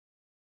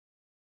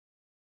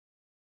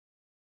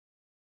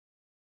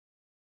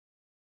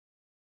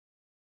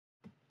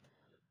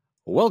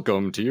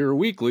Welcome to your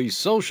weekly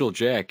Social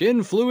Jack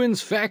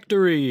Influence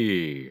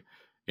Factory.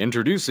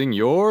 Introducing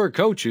your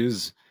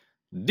coaches,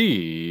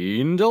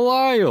 Dean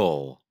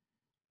Delisle,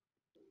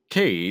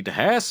 Kate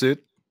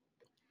Hassett,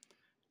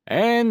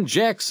 and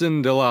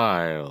Jackson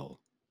Delisle.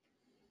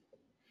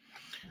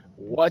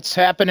 What's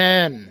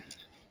happening?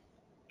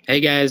 Hey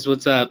guys,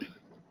 what's up?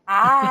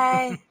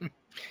 Hi.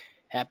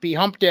 Happy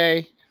Hump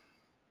Day.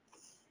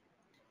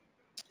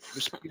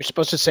 You're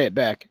supposed to say it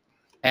back.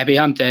 Happy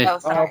Hump Day. Oh,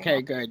 sorry.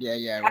 Okay, good.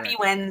 Yeah. Happy Right.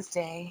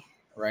 Wednesday.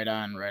 Right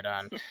on.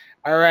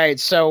 All right,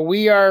 so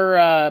we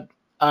are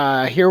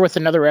here with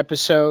another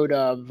episode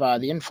of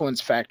the Influence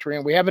Factory,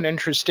 and we have an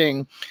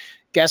interesting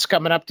guest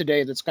coming up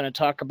today that's going to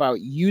talk about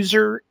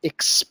user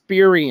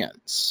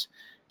experience.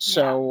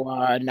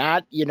 So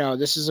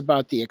this is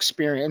about the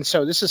experience.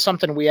 So this is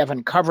something we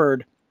haven't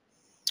covered,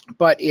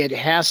 but it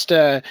has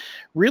to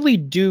really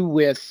do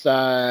with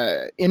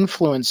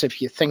influence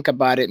if you think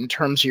about it in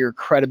terms of your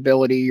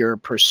credibility, your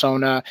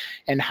persona,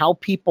 and how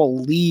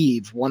people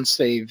leave once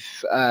they've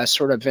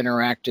sort of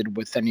interacted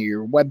with any of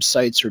your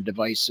websites or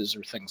devices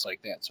or things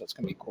like that. So it's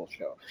going to be a cool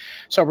show.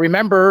 So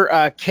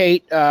remember,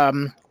 Kate,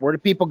 where do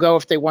people go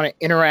if they want to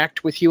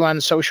interact with you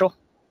on social?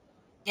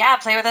 Yeah,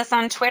 play with us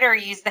on Twitter.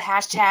 Use the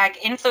hashtag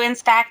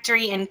Influence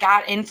Factory and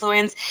Got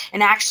Influence.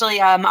 And actually,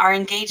 our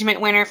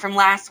engagement winner from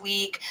last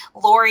week,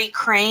 Lori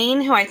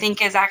Crane, who I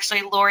think is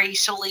actually Lori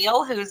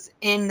Shalil, who's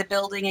in the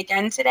building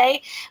again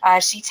today,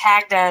 she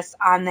tagged us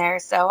on there.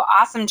 So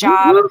awesome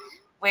job. Woo-hoo.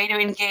 Way to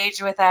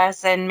engage with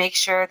us and make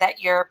sure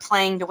that you're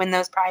playing to win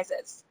those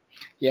prizes.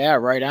 Yeah,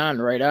 right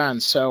on.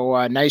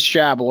 So nice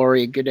job,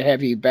 Lori. Good to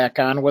have you back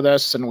on with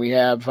us, and we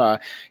have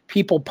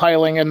people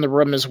piling in the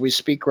room as we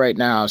speak right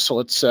now. So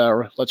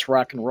let's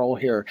rock and roll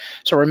here.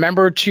 So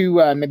remember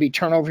to maybe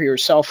turn over your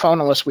cell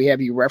phone unless we have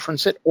you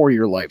reference it or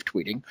you're live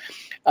tweeting.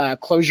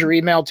 Close your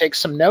email, take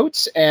some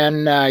notes,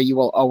 and you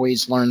will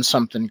always learn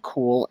something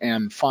cool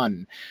and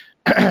fun.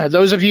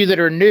 Those of you that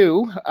are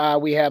new,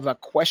 we have a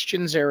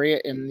questions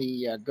area in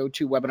the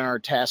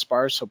GoToWebinar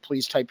taskbar, so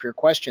please type your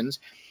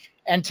questions.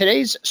 And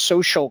today's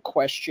social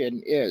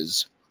question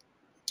is,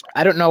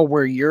 I don't know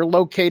where you're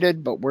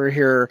located, but we're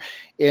here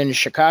in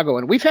Chicago,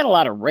 and we've had a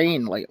lot of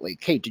rain lately.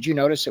 Kate, did you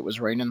notice it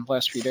was raining the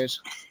last few days?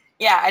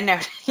 Yeah, I know.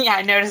 Yeah,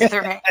 I noticed the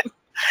rain.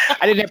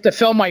 I didn't have to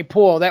fill my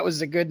pool. That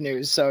was the good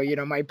news. So,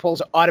 my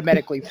pool's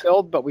automatically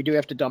filled, but we do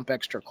have to dump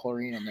extra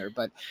chlorine in there.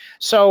 But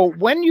so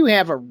when you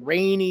have a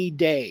rainy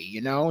day,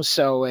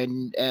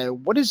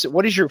 what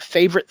is your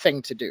favorite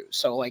thing to do?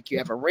 So like you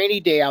have a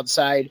rainy day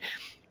outside,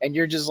 and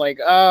you're just like,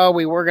 oh,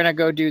 we were gonna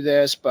go do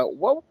this, but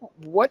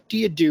what do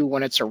you do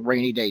when it's a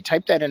rainy day?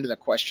 Type that into the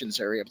questions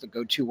area of the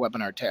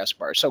GoToWebinar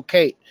taskbar. So,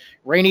 Kate,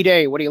 rainy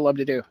day, what do you love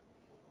to do?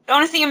 I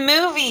want to see a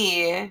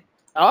movie.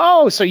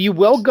 Oh, so you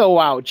will go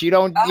out. You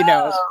don't,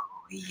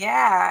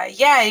 Yeah,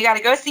 you got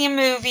to go see a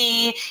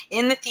movie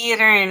in the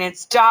theater and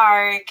it's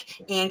dark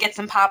and get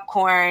some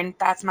popcorn.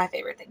 That's my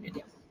favorite thing to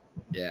do.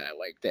 Yeah, I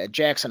like that.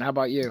 Jackson, how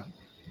about you?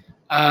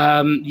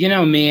 You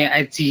know me.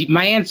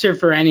 My answer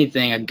for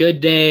anything: a good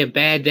day, a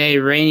bad day,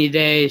 rainy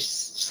day,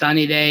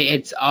 sunny day.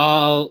 It's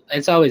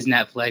always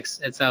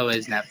Netflix. It's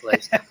always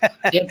Netflix.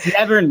 It's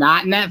never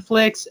not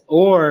Netflix,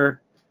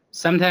 or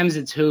sometimes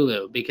it's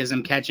Hulu because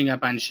I'm catching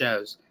up on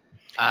shows.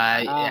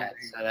 Yeah,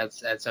 so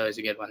that's always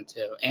a good one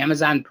too.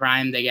 Amazon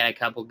Prime, they got a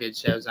couple good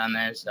shows on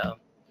there, so.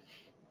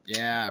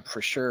 Yeah,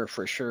 for sure.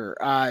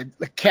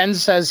 Ken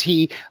says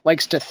he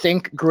likes to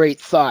think great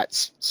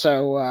thoughts.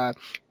 So,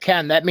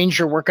 Ken, that means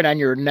you're working on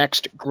your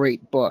next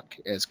great book,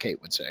 as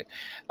Kate would say.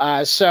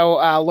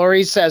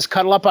 Lori says,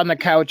 cuddle up on the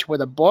couch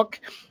with a book.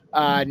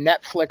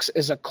 Netflix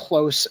is a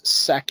close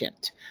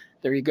second.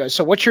 There you go.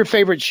 So what's your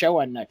favorite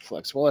show on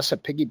Netflix? Well, that's a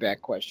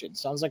piggyback question.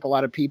 Sounds like a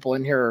lot of people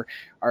in here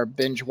are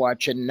binge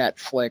watching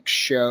Netflix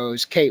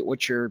shows. Kate,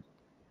 what's your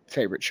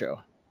favorite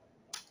show?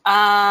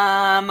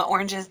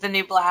 Orange is the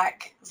New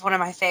Black is one of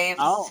my faves.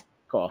 Oh,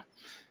 cool.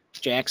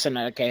 Jackson,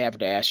 okay, I have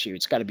to ask you.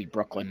 It's got to be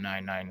Brooklyn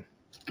Nine-Nine.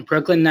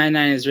 Brooklyn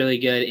Nine-Nine is really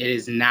good. It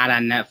is not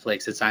on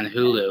Netflix. It's on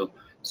Hulu.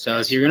 So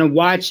if you're gonna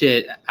watch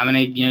it, I'm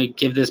gonna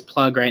give this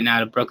plug right now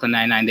to Brooklyn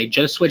Nine-Nine. They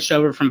just switched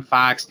over from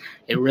Fox.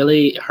 It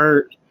really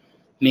hurt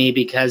me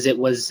because it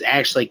was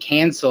actually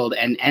canceled,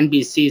 and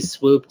NBC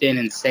swooped in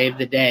and saved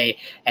the day.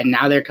 And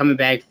now they're coming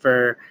back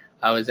for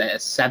is that a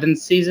 7th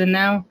season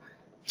now?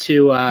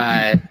 To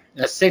a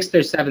 6th or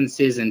 7th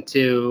season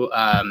to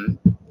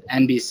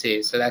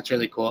NBC. So that's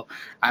really cool.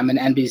 I'm an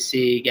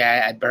NBC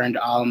guy. I burned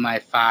all my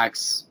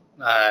Fox,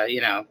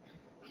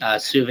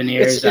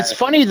 souvenirs. It's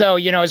funny though,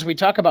 as we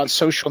talk about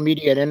social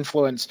media and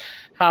influence,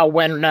 how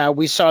when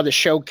we saw the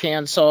show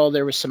cancel,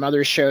 there was some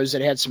other shows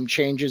that had some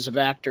changes of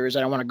actors.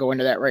 I don't want to go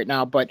into that right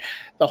now, but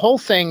the whole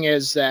thing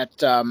is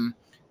that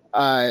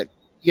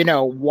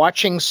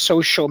watching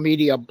social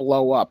media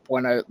blow up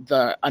when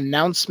the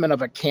announcement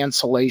of a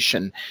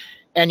cancellation.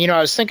 And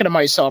I was thinking to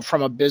myself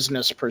from a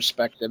business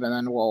perspective, and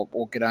then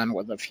we'll get on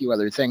with a few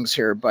other things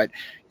here. But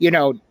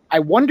I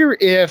wonder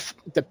if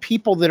the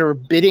people that are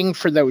bidding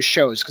for those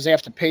shows, because they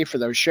have to pay for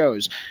those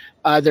shows,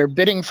 they're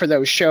bidding for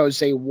those shows,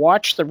 they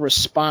watch the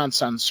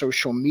response on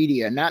social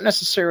media, not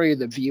necessarily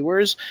the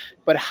viewers,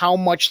 but how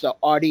much the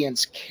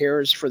audience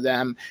cares for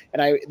them.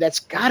 And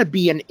that's got to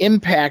be an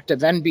impact of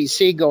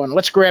NBC going,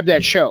 let's grab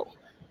that show,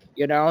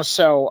 you know?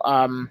 So,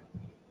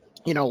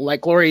 you know,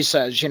 like Lori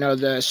says, you know,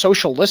 the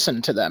social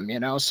listen to them, you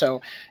know?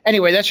 So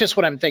anyway, that's just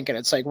what I'm thinking.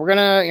 It's like, we're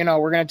going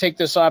to take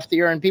this off the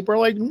air, and people are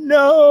like,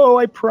 no,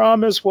 I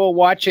promise we'll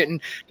watch it.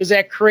 And does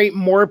that create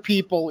more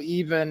people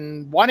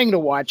even wanting to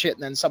watch it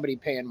and then somebody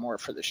paying more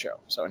for the show?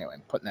 So anyway,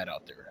 I'm putting that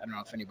out there. I don't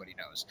know if anybody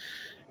knows.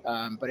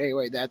 But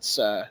anyway, that's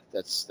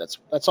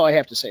all I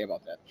have to say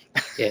about that.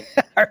 Yeah.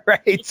 All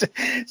right.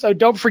 So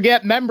don't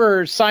forget,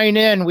 members, sign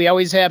in. We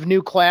always have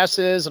new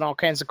classes and all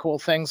kinds of cool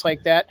things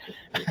like that.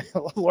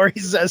 Lori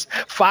says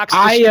Fox.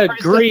 I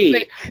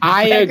agree.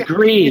 I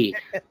agree.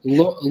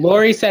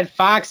 Lori said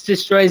Fox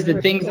destroys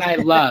the things I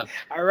love.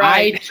 All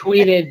right. I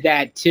tweeted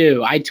that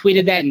too. I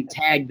tweeted that and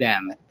tagged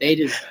them. They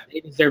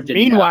deserve to.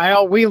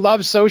 Meanwhile, we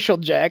love Social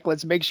Jack.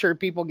 Let's make sure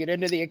people get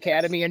into the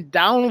academy and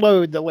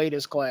download the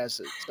latest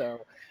classes. So.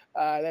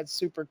 That's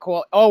super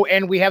cool. Oh,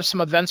 and we have some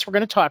events we're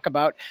going to talk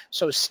about.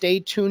 So stay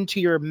tuned to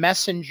your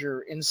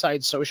messenger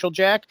inside Social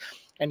Jack.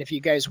 And if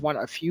you guys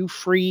want a few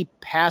free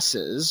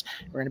passes,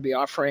 we're going to be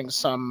offering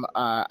some,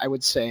 I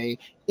would say,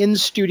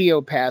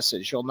 in-studio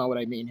passes. You'll know what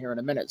I mean here in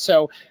a minute.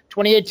 So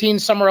 2018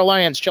 Summer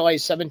Alliance, July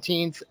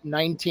 17th,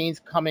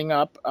 19th coming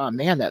up.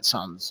 Man, that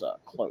sounds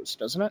close,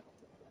 doesn't it?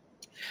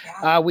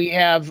 We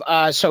have,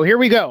 so here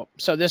we go.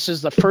 So this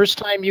is the first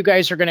time you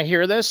guys are going to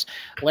hear this.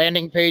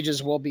 Landing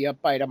pages will be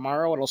up by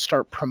tomorrow. It'll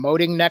start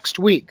promoting next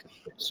week.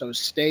 So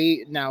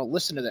now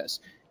listen to this.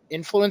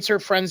 Influencer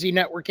Frenzy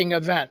Networking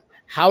event.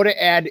 How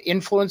to add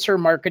influencer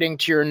marketing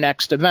to your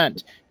next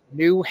event.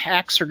 New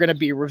hacks are going to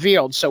be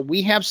revealed. So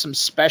we have some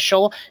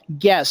special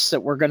guests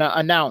that we're going to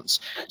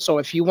announce. So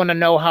if you want to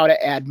know how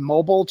to add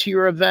mobile to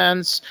your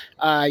events,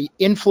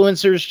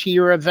 influencers to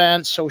your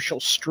events,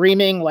 social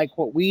streaming like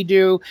what we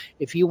do,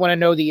 if you want to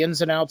know the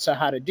ins and outs of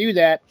how to do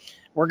that,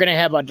 we're going to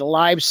have a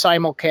live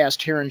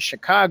simulcast here in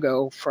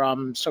Chicago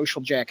from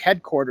Social Jack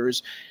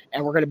headquarters,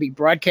 and we're going to be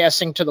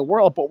broadcasting to the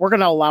world, but we're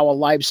going to allow a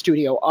live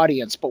studio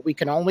audience, but we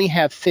can only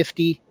have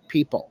 50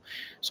 people.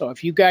 So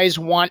if you guys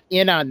want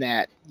in on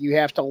that, you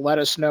have to let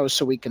us know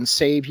so we can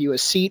save you a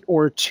seat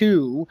or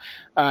two.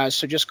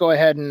 So just go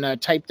ahead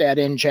and type that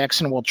in.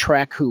 Jackson will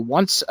track who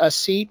wants a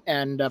seat.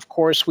 And of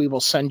course, we will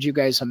send you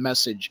guys a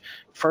message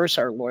first,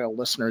 our loyal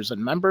listeners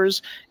and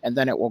members, and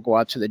then it will go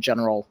out to the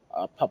general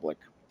public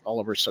all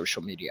over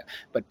social media.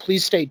 But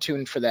please stay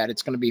tuned for that.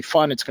 It's going to be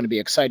fun. It's going to be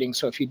exciting.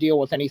 So if you deal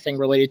with anything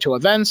related to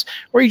events,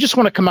 or you just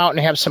want to come out and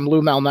have some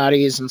Lou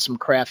Malnati's and some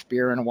craft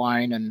beer and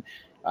wine, and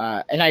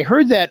I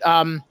heard that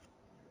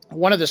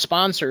one of the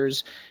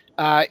sponsors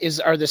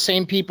are the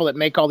same people that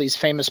make all these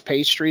famous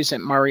pastries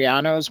at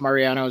Mariano's.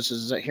 Mariano's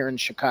is here in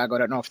Chicago. I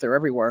don't know if they're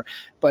everywhere,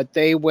 but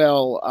they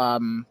will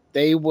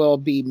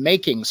be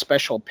making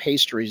special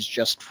pastries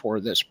just for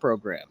this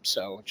program.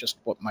 So just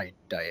what my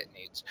diet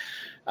needs.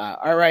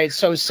 All right,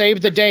 so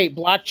save the date,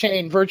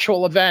 blockchain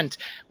virtual event.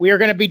 We are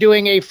going to be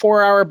doing a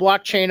 4-hour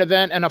blockchain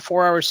event and a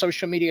 4-hour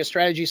social media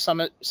strategy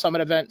summit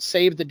event.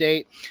 Save the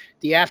date.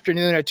 The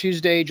afternoon of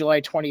Tuesday,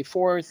 July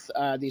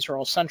 24th. These are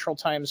all central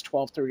times,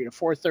 12:30 to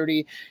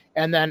 4:30.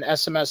 And then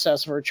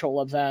SMSS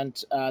virtual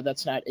event.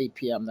 That's not 8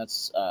 p.m.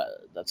 That's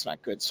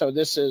not good. So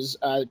this is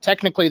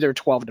technically they're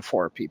 12 to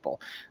 4 people.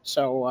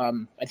 So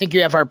I think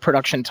you have our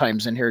production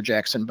times in here,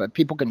 Jackson, but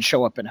people can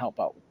show up and help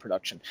out with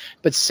production.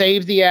 But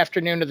save the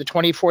afternoon of the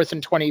 24th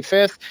and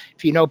 25th.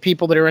 If you know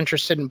people that are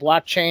interested in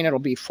blockchain, it'll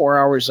be 4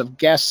 hours of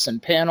guests and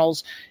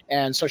panels.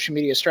 And Social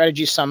Media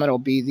Strategy Summit will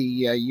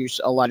be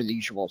a lot of the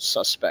usual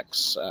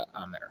suspects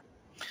on there.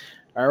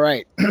 All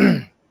right.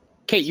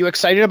 Kate, you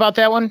excited about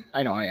that one?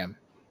 I know I am.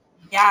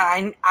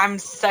 Yeah, I'm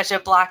such a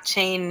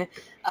blockchain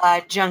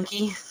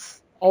junkie.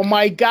 Oh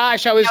my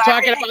gosh, I was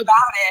talking about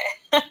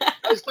it.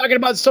 I was talking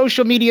about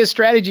Social Media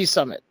Strategy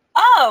Summit.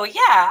 Oh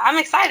yeah, I'm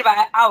excited about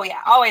it. Oh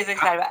yeah, always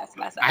excited about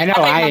SMSS. I know.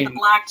 About the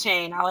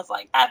blockchain, I was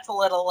like, that's a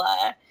little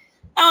that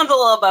one's a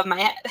little above my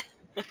head.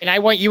 And I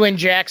want you and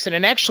Jackson,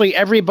 and actually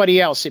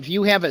everybody else, if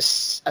you have a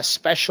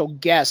special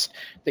guest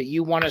that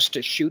you want us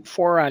to shoot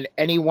for on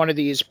any one of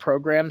these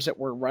programs that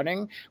we're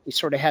running, we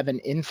sort of have an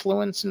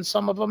influence in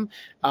some of them.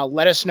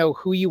 Let us know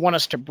who you want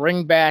us to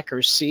bring back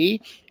or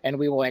see, and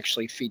we will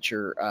actually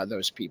feature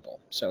those people.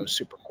 So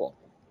super cool.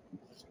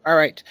 All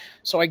right.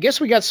 So I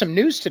guess we got some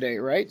news today,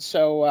 right?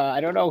 So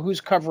I don't know who's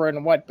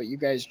covering what, but you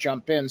guys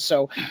jump in.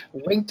 So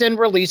LinkedIn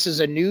releases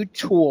a new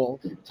tool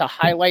to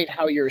highlight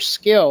how your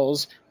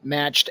skills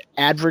matched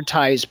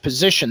advertised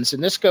positions.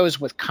 And this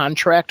goes with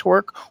contract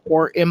work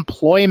or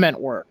employment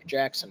work.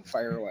 Jackson,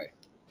 fire away.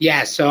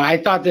 Yeah, so I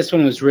thought this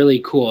one was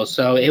really cool.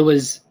 So it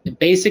was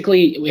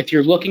basically, if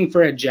you're looking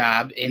for a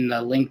job in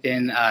the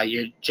LinkedIn,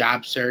 your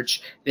job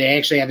search, they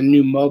actually have a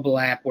new mobile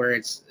app where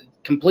it's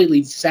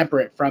completely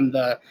separate from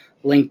the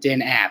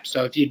LinkedIn app.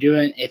 So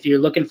if you're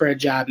looking for a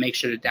job, make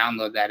sure to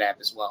download that app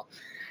as well.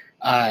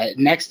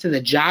 Next to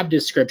the job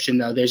description,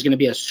 though, there's going to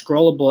be a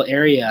scrollable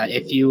area.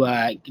 If you,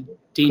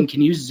 Dean,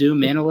 can you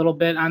zoom in a little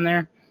bit on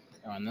there?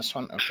 On this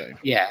one, okay.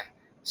 Yeah.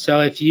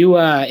 So if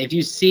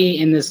you see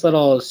in this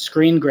little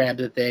screen grab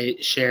that they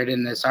shared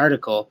in this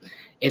article,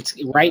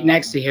 it's right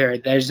next to here.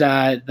 There's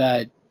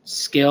the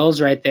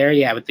skills right there,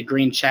 yeah, with the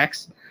green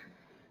checks.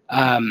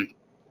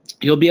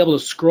 You'll be able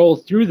to scroll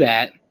through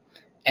that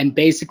and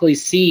basically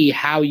see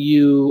how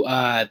you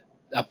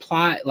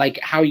apply, like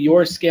how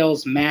your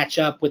skills match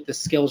up with the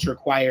skills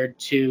required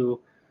to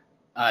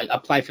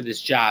apply for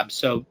this job.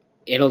 So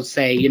it'll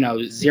say,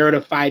 0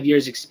 to 5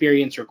 years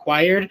experience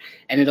required,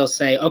 and it'll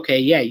say, okay,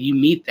 yeah, you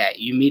meet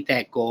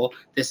that goal.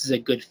 This is a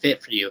good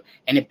fit for you.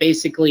 And it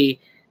basically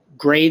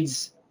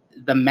grades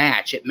the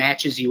match. It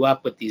matches you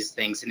up with these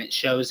things, and it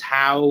shows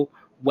how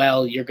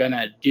well you're going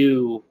to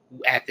do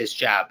at this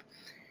job.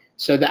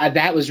 So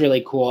that was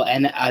really cool.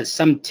 And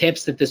some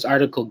tips that this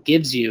article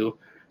gives you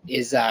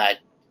is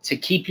to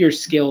keep your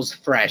skills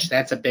fresh.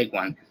 That's a big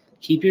one.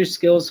 Keep your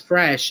skills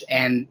fresh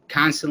and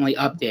constantly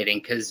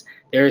updating, because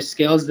there are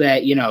skills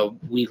that,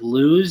 we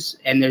lose,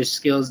 and there's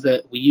skills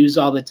that we use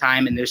all the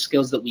time, and there's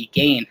skills that we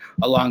gain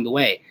along the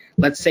way.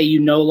 Let's say you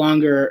no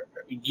longer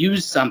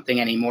use something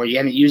anymore. You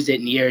haven't used it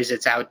in years.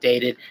 It's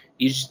outdated.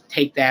 You just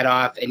take that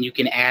off, and you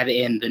can add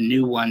in the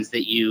new ones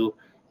that you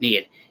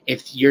need.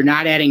 If you're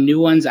not adding new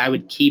ones, I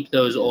would keep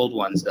those old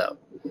ones, though.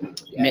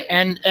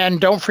 Yeah. And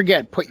don't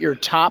forget, put your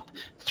top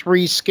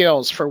 3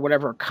 skills for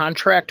whatever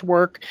contract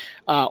work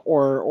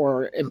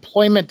or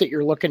employment that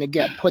you're looking to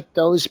get.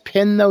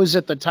 Pin those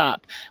at the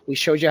top. We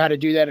showed you how to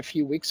do that a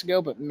few weeks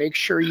ago, but make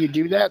sure you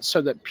do that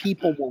so that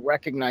people will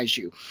recognize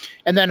you.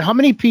 And then how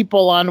many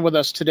people on with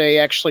us today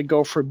actually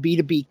go for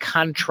B2B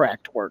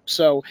contract work?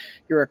 So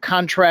you're a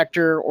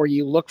contractor or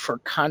you look for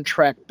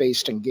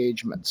contract-based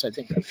engagements. I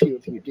think a few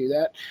of you do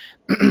that.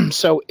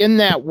 So in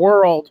that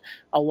world,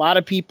 a lot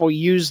of people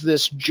use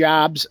this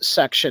jobs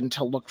section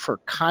to look for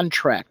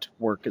contract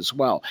work as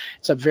well.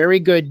 It's a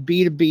very good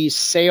B2B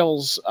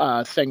sales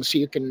thing. So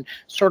you can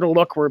sort of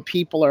look where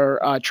people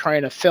are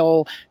trying to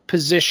fill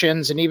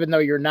positions. And even though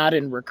you're not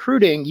in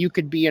recruiting, you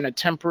could be in a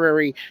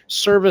temporary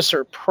service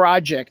or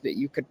project that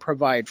you could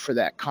provide for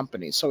that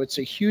company. So it's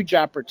a huge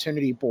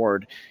opportunity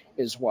board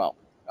as well.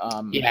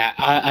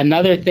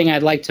 Another thing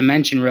I'd like to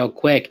mention real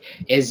quick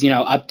is,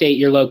 update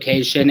your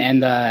location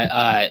and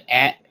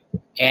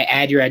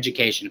add your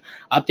education.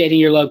 Updating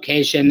your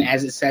location,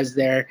 as it says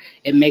there,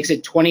 it makes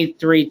it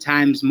 23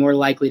 times more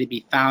likely to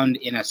be found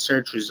in a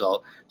search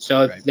result.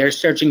 So if they're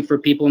searching for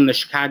people in the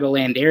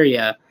Chicagoland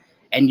area,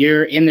 and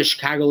you're in the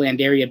Chicagoland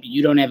area, but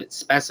you don't have it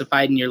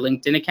specified in your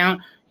LinkedIn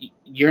account,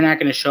 you're not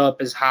going to show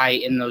up as high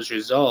in those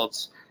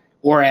results,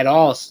 or at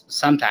all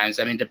sometimes.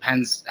 I mean,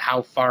 depends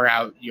how far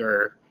out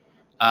your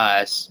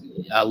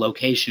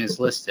location is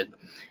listed.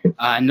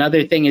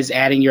 Another thing is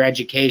adding your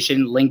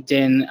education.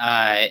 LinkedIn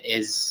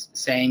is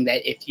saying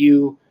that if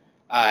you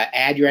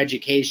add your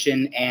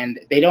education, and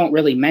they don't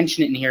really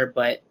mention it in here,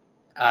 but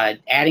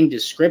adding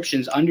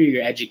descriptions under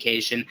your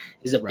education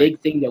is a big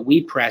thing that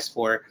we press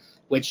for,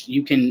 which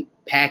you can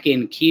pack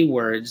in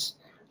keywords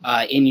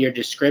in your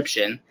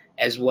description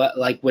as well,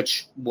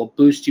 which will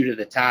boost you to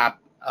the top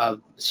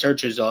of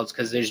search results,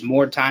 because there's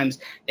more times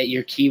that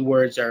your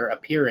keywords are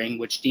appearing,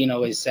 which Dean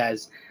always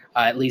says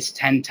at least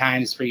 10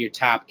 times for your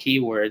top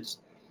keywords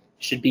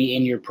should be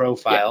in your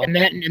profile.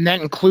 Yeah, and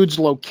that includes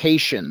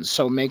locations.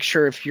 So make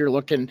sure if you're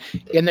looking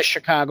in the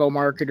Chicago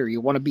market or you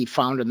want to be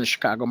found in the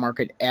Chicago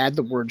market, add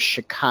the word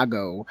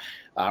Chicago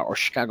or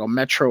Chicago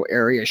metro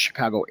area,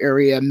 Chicago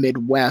area,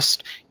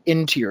 Midwest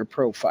into your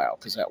profile,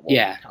 because that will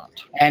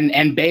count.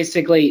 And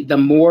basically, the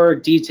more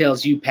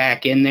details you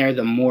pack in there,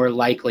 the more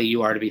likely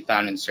you are to be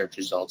found in search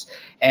results.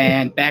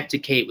 And back to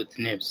Kate with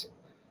the news.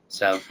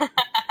 So.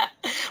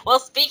 Well,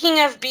 speaking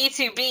of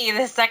B2B,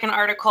 the second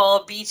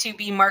article,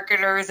 B2B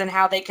marketers and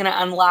how they can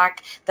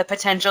unlock the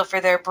potential for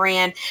their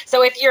brand.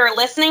 So if you're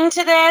listening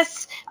to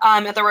this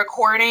at the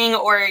recording,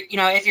 or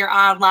if you're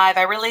on live,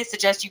 I really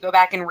suggest you go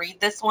back and read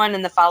this one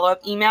in the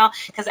follow-up email,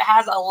 because it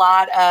has a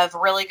lot of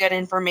really good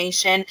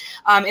information.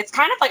 It's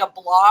kind of like a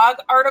blog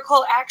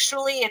article,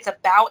 actually. It's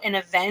about an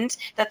event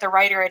that the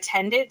writer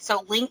attended.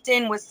 So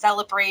LinkedIn was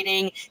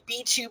celebrating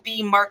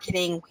B2B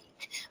Marketing Week.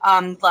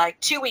 Like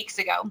 2 weeks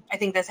ago, I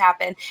think this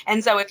happened.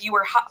 And so if you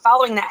were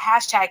following that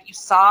hashtag, you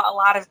saw a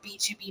lot of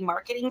B2B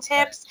marketing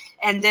tips,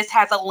 and this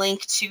has a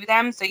link to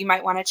them, so you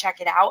might want to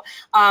check it out.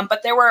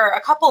 But there were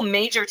a couple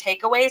major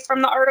takeaways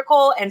from the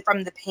article and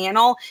from the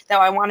panel that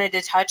I wanted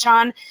to touch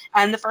on.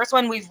 And the first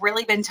one we've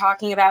really been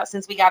talking about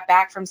since we got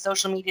back from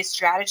Social Media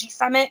Strategy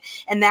Summit,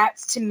 and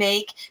that's to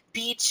make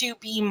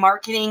B2B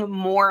marketing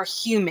more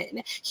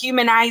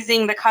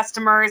humanizing the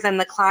customers and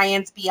the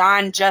clients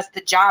beyond just the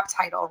job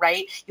title,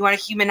 right? You want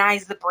to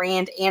humanize the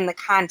brand and the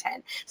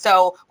content.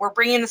 So we're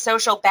bringing the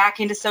social back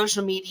into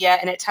social media,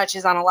 and it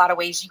touches on a lot of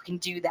ways you can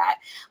do that.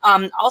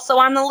 Also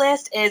on the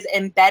list is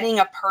embedding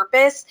a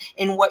purpose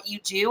in what you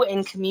do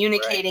and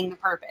communicating the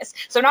purpose.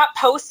 So not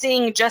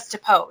posting just to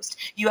post.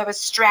 You have a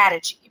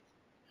strategy,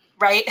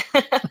 right?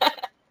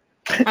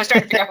 I was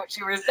trying to figure out what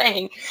you were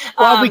saying.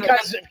 Well,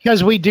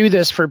 because we do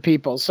this for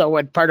people. So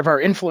what part of our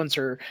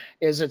influencer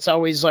is, it's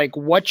always like,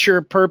 what's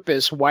your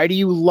purpose? Why do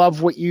you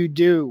love what you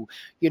do?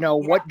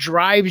 What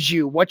drives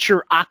you? What's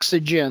your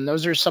oxygen?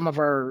 Those are some of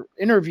our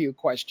interview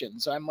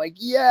questions. I'm like,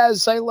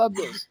 yes, I love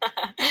this.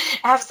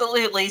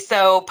 Absolutely.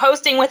 So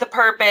posting with a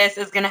purpose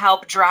is going to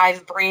help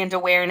drive brand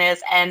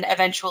awareness and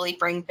eventually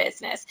bring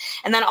business.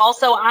 And then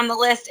also on the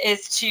list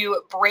is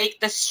to break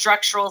the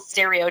structural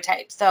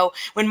stereotypes. So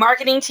when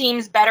marketing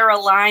teams better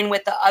align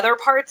with the other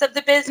parts of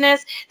the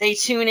business, they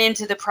tune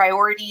into the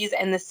priorities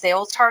and the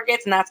sales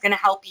targets, and that's going to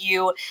help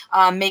you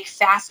make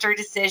faster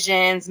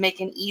decisions,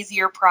 make an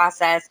easier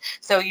process.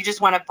 So you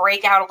just want to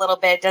break out a little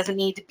bit. Doesn't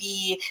need to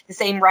be the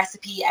same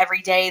recipe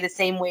every day, the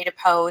same way to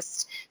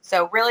post.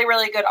 So really,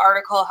 really good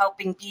article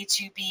helping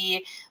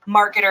B2B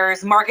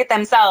marketers market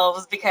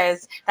themselves,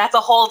 because that's a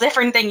whole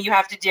different thing you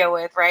have to deal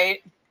with,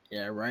 right?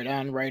 Yeah, right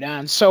on, right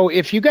on. So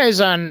if you guys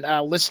on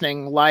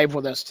listening live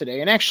with us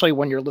today, and actually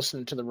when you're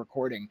listening to the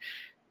recording,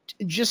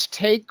 just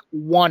take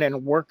one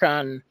and work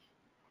on,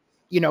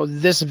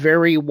 this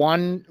very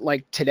one,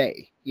 like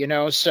today,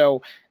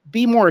 so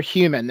be more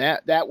human.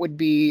 That would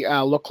be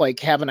look like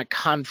having a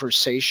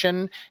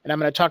conversation. And I'm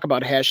going to talk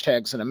about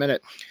hashtags in a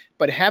minute,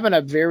 but having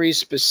a very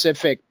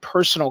specific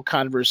personal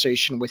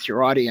conversation with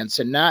your audience,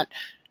 and not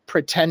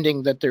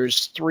pretending that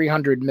there's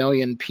 300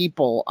 million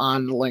people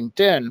on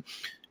LinkedIn,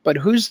 but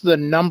who's the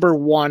number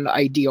one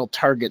ideal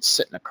target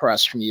sitting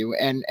across from you,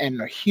 and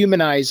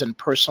humanize and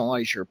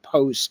personalize your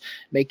posts,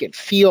 make it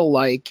feel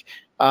like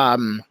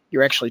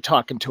you're actually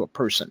talking to a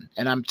person.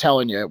 And I'm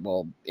telling you, it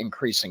will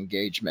increase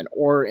engagement.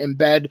 Or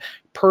embed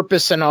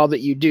purpose in all that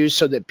you do,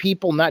 so that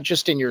people, not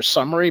just in your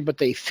summary, but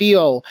they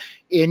feel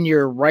in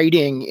your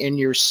writing, in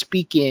your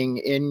speaking,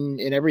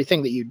 in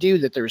everything that you do,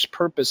 that there's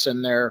purpose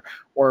in there.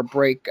 Or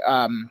break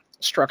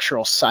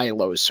structural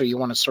silos. So you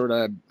want to sort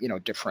of,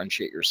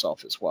 differentiate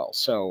yourself as well.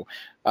 So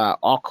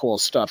all cool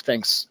stuff.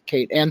 Thanks,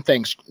 Kate. And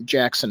thanks,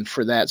 Jackson,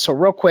 for that. So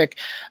real quick,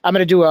 I'm going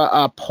to do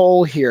a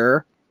poll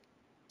here.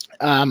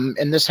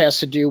 And this has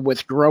to do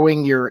with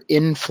growing your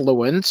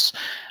influence.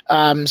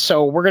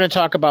 So we're going to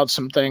talk about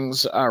some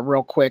things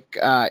real quick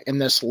in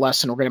this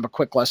lesson. We're going to have a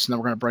quick lesson, then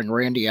we're going to bring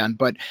Randy on.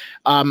 But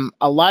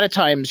a lot of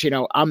times,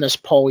 on this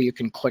poll, you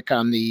can click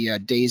on the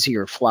daisy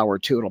or flower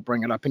too. It'll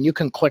bring it up, and you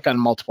can click on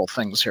multiple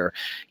things here.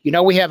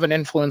 We have an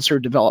influencer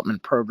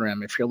development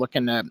program. If you're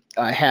looking to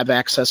have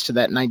access to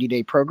that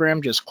 90-day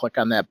program, just click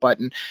on that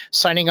button.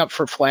 Signing up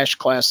for flash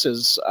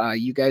classes,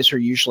 you guys are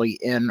usually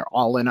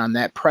all in on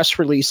that. Press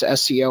release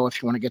SEO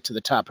if you want to get to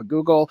the top of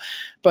Google.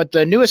 But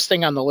the newest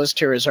thing on the list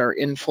here is our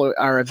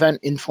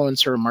event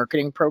influencer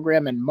marketing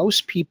program. And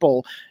most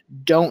people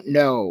don't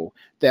know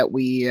that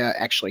we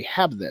actually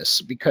have this,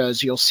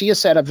 because you'll see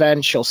us at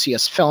events, you'll see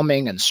us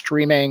filming and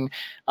streaming,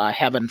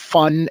 having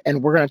fun.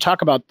 And we're going to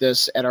talk about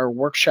this at our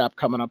workshop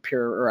coming up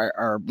here, or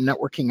our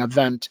networking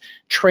event,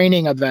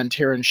 training event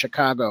here in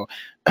Chicago.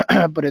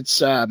 But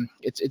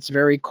it's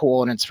very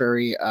cool, and it's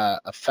very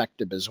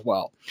effective as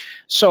well.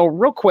 So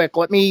real quick,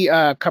 let me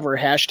cover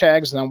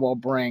hashtags, and then we'll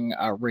bring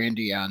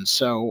Randy on.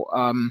 So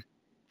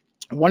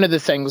one of the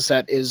things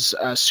that is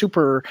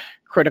super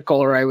critical,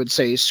 or I would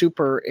say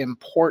super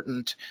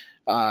important,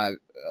 I'm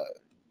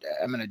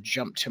going to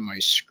jump to my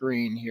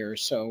screen here.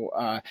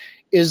 So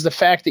is the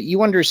fact that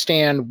you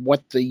understand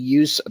what the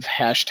use of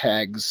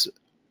hashtags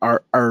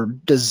are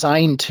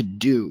designed to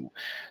do.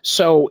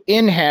 So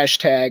in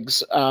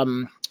hashtags,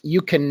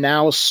 you can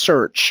now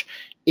search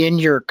in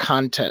your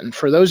content. And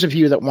for those of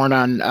you that weren't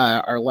on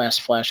our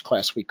last flash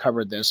class, we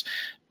covered this,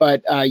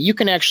 but you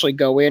can actually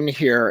go in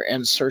here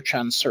and search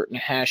on certain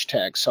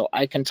hashtags. So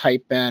I can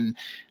type in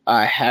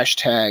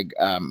hashtag,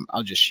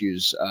 I'll just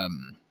use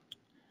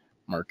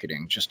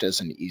marketing just as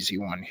an easy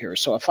one here.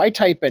 So if I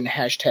type in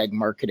hashtag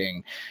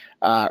marketing,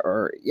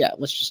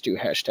 let's just do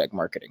hashtag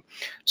marketing.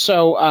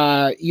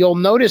 So you'll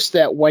notice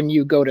that when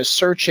you go to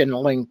search in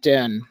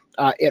LinkedIn,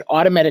 it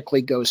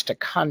automatically goes to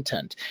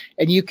content,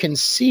 and you can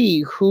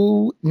see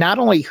not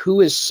only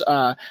who is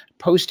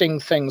posting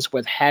things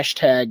with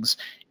hashtags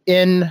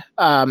in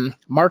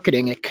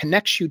marketing, it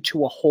connects you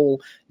to a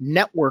whole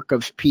network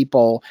of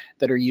people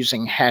that are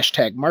using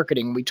hashtag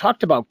marketing. We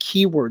talked about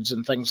keywords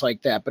and things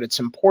like that, but it's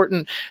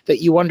important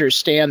that you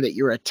understand that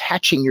you're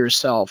attaching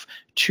yourself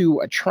to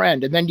a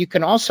trend. And then you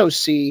can also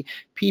see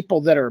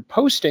people that are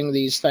posting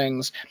these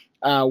things.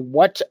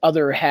 What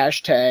other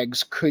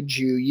hashtags could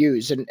you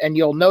use? And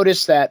you'll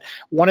notice that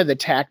one of the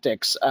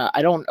tactics,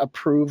 I don't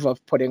approve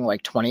of putting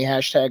like 20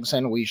 hashtags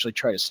in. We usually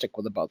try to stick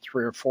with about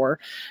 3 or 4.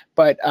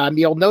 But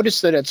you'll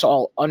notice that it's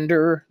all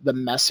under the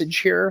message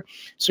here.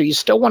 So you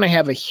still want to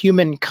have a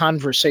human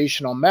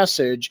conversational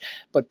message,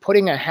 but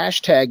putting a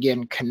hashtag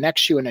in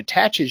connects you and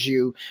attaches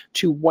you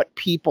to what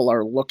people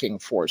are looking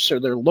for. So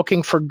they're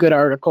looking for good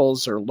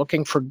articles, they're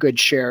looking for good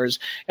shares,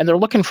 and they're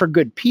looking for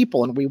good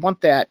people. And we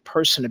want that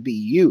person to be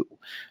you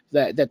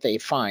that they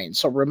find.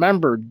 So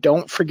remember,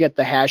 don't forget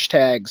the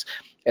hashtags.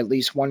 at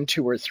least 1,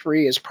 2, or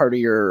 3 as part of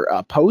your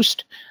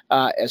post,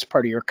 as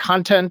part of your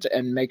content,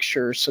 and make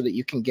sure so that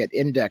you can get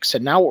indexed.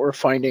 And now what we're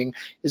finding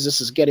is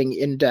this is getting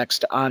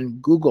indexed on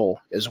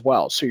Google as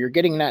well. So you're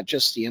getting not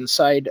just the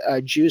inside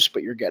juice,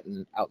 but you're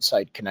getting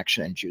outside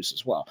connection and juice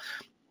as well.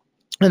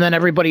 And then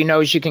everybody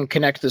knows you can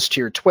connect this to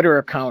your Twitter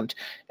account,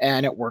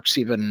 and it works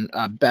even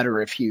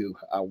better if you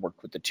work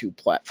with the 2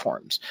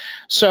 platforms.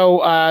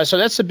 So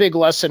that's a big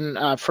lesson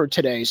for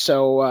today.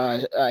 So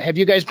have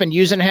you guys been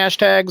using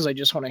hashtags? I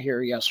just want to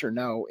hear yes or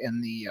no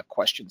in the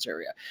questions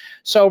area.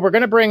 So we're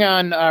going to bring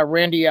on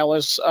Randy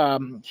Ellis.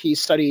 He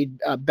studied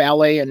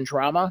ballet and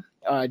drama.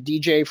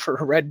 DJ for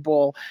Red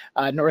Bull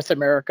North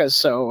America.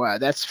 So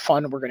that's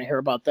fun. We're going to hear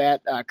about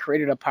that.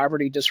 Created a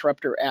poverty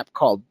disruptor app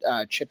called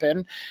Chip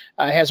In.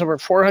 Has over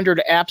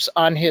 400 apps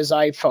on his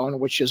iPhone,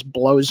 which just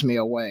blows me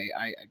away.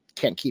 I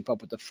can't keep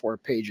up with the 4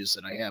 pages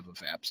that I have of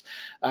apps.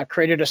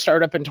 Created a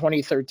startup in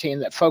 2013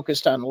 that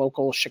focused on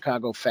local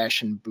Chicago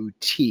fashion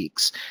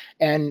boutiques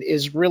and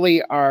is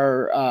really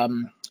our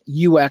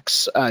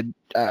UX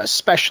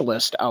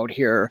specialist out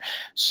here.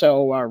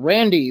 So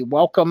Randy,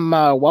 welcome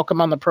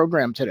on the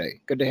program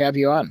today. Good to have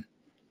you on.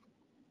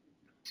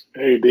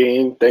 Hey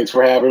Dean, thanks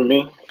for having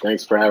me.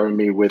 Thanks for having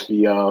me with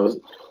the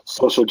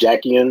social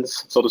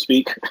Jackians, so to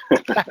speak.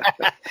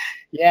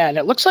 Yeah, and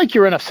it looks like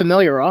you're in a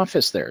familiar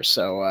office there.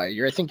 So I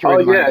think you're.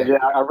 Oh yeah.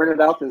 I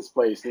rented out this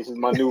place. This is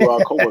my new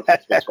co-working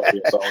space right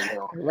here. So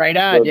right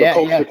on. The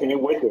culture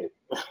came with it.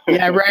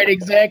 Yeah, right.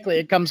 Exactly.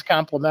 It comes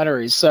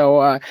complimentary.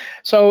 So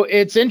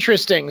it's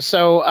interesting.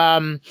 So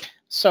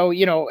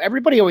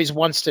everybody always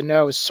wants to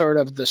know sort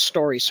of the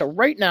story. So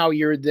right now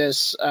you're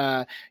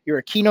you're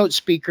a keynote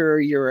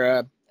speaker. You're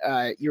a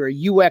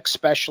UX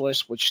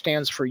specialist, which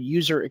stands for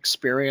user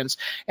experience,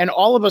 and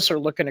all of us are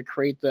looking to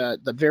create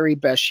the very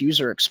best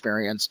user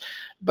experience.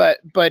 But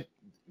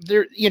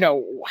there,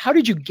 how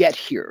did you get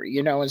here?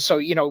 And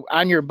so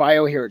on your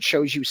bio here it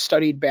shows you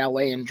studied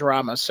ballet and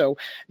drama. So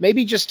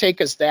maybe just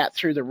take us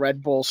through the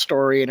Red Bull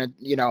story. And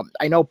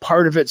I know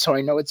part of it, so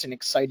I know it's an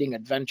exciting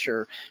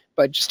adventure.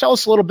 But just tell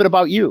us a little bit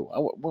about you. I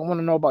want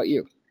to know about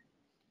you.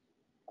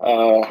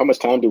 How much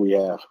time do we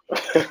have?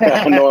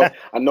 I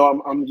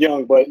know I'm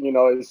young, but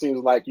it seems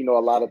like a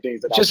lot of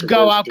things that just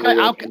go. I'll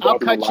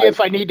cut you if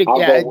I need to.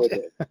 I'll go with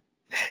it.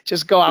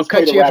 Just go. I'll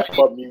cut you if I need.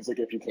 Club music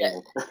if you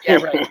can. Yeah,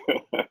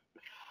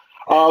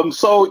 right.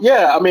 So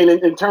yeah, I mean,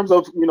 in terms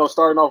of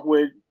starting off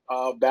with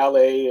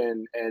ballet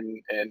and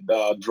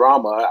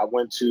drama, I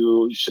went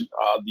to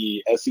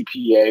the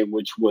SCPA,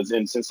 which was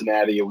in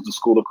Cincinnati. It was a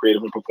school of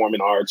creative and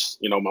performing arts.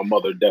 My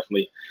mother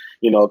definitely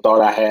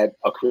thought I had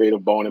a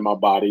creative bone in my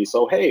body.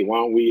 So hey, why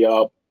don't we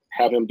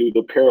have him do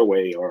the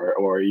Paraway or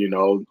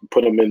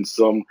put him in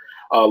some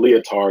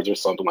leotards or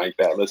something like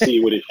that. Let's see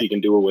if he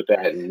can do it with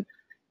that. And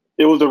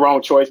it was the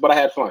wrong choice, but I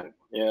had fun.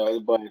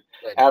 But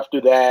after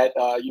that,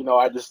 I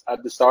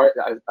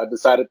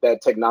decided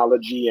that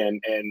technology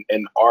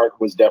and art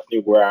was definitely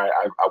where I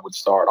would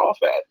start off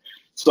at.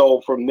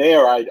 So from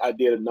there, I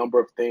did a number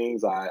of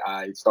things.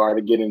 I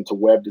started getting into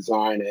web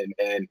design,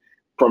 and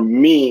for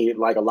me,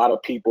 like a lot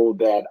of people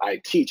that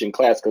I teach in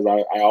class, because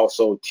I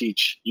also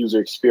teach user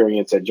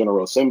experience at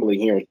General Assembly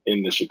here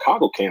in the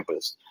Chicago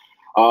campus,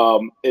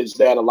 is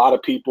that a lot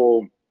of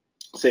people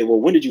say, well,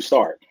 when did you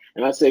start?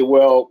 And I say,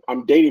 well,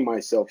 I'm dating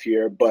myself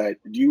here, but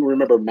do you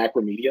remember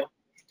Macromedia?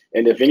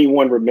 And if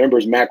anyone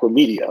remembers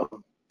Macromedia,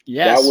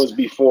 yes, that was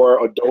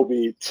before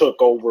Adobe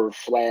took over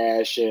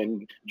Flash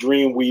and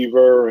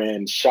Dreamweaver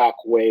and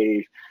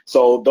Shockwave.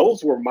 So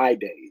those were my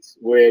days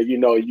where,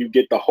 you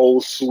get the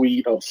whole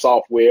suite of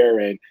software,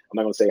 and I'm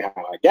not going to say how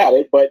I got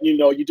it, but,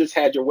 you just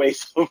had your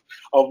ways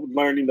of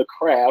learning the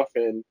craft.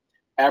 And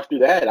after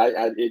that,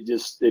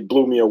 it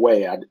blew me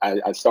away.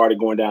 I started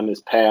going down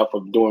this path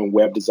of doing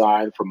web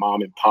design for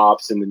mom and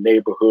pops in the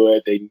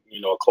neighborhood. They,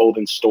 a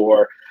clothing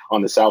store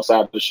on the south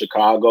side of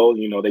Chicago.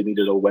 They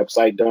needed a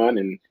website done,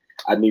 and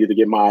I needed to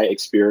get my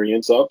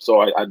experience up.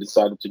 So I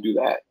decided to do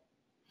that.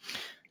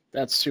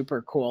 That's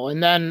super cool.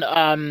 And then,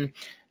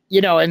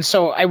 and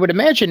so I would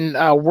imagine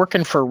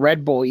working for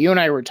Red Bull, you and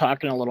I were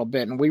talking a little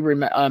bit, and we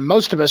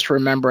most of us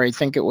remember, I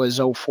think it was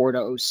 04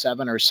 to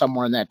 07 or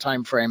somewhere in that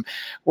time frame,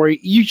 where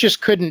you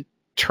just couldn't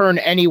turn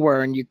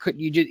anywhere, and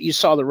you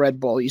saw the Red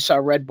Bull. You saw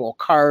Red Bull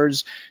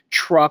cars,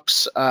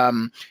 trucks,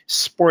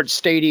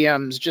 sports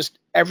stadiums, just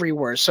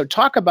everywhere. So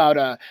talk about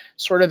a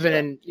sort of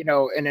an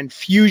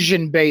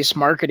infusion-based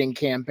marketing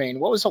campaign.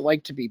 What was it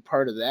like to be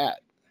part of that?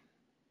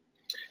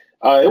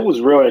 It was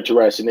real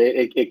interesting.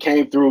 It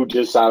came through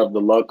just out of the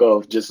luck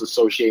of just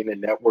associating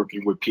and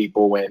networking with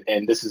people.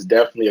 And this is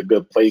definitely a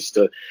good place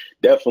to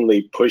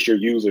definitely push your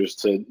users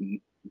to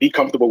be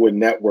comfortable with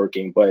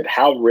networking. But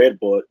how Red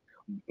Bull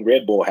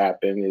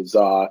happened is,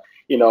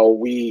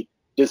 we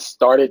just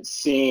started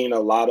seeing a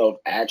lot of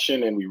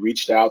action, and we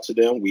reached out to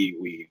them.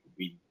 We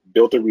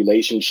built a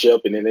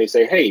relationship, and then they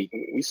say, hey,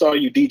 we saw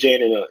you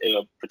DJing in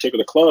a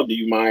particular club. Do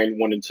you mind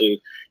wanting to,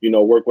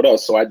 work with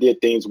us? So I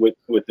did things with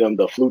them,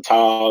 the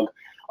Flutog,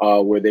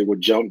 where they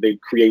would they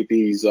create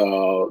these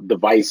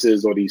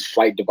devices or these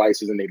flight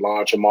devices, and they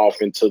launch them off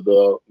into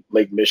the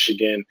Lake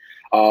Michigan.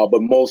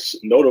 But most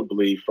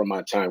notably from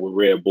my time with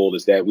Red Bull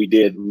is that we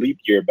did Leap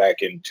Year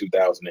back in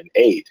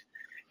 2008.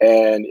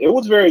 And it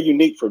was very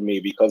unique for me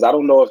because I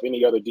don't know if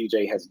any other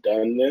DJ has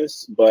done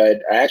this,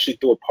 but I actually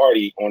threw a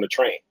party on the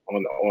train,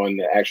 on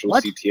the actual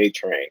What? CTA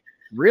train.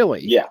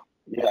 Really? Yeah,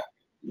 yeah,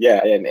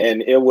 yeah. And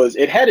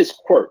it had its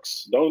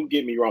quirks. Don't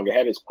get me wrong, it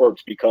had its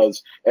quirks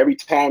because every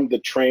time the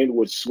train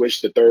would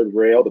switch the third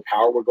rail, the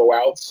power would go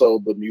out,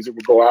 so the music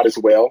would go out as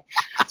well.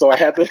 So I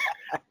had to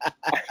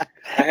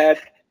I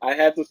had I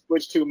had to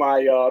switch to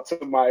my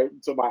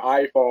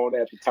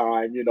iPhone at the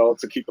time,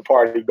 to keep the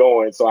party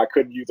going. So I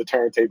couldn't use the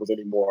turntables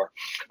anymore.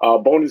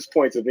 Bonus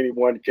points if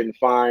anyone can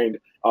find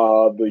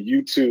the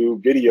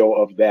YouTube video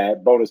of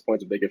that. Bonus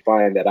points if they can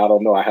find that. I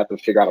don't know. I have to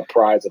figure out a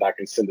prize that I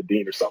can send the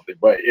dean or something.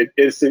 But it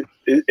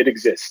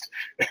exists.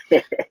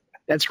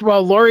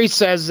 Well, Lori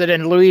says that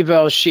in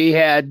Louisville she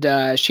had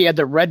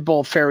the Red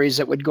Bull ferries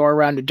that would go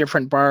around to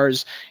different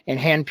bars and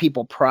hand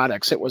people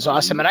products. It was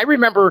awesome. And I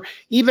remember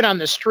even on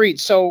the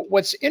street. So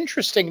what's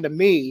interesting to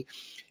me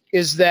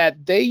is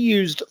that they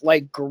used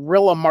like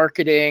guerrilla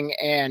marketing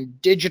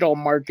and digital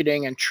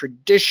marketing and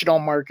traditional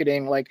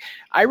marketing. Like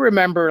I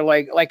remember,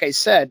 like I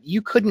said,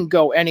 you couldn't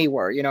go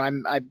anywhere.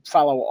 I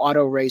follow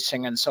auto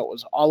racing, and so it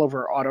was all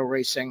over auto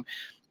racing.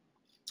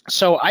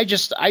 So I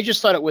just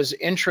thought it was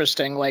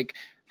interesting. Like,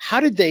 how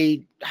did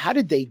they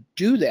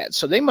do that?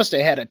 So they must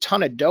have had a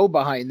ton of dough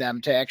behind them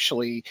to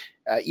actually,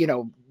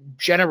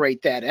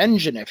 generate that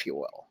engine, if you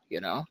will.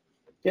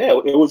 Yeah,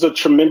 it was a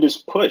tremendous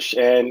push,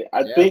 and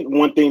I Yeah. think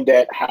one thing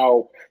that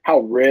how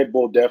Red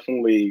Bull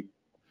definitely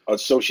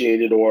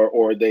associated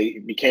or they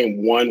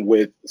became one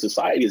with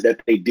society is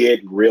that they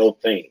did real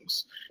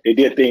things. They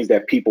did things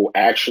that people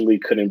actually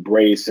could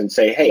embrace and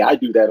say, "Hey, I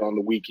do that on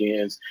the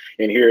weekends,"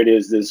 and here it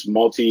is, this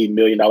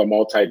multi-million dollar,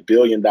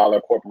 multi-billion dollar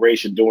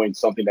corporation doing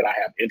something that I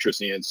have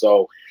interest in.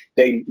 So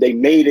they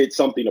made it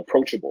something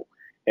approachable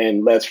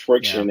and less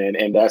friction. Yeah.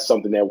 And that's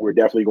something that we're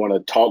definitely going to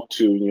talk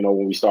to,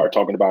 when we start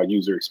talking about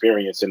user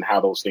experience and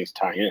how those things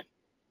tie in.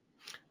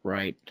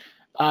 Right.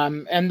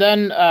 And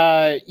then,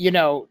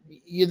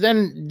 you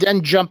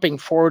then jumping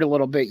forward a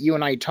little bit, you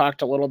and I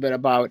talked a little bit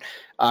about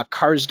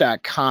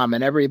cars.com,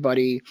 and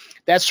everybody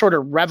that sort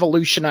of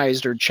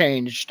revolutionized or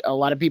changed. A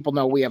lot of people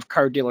know we have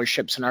car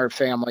dealerships in our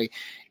family.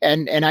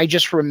 And I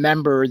just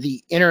remember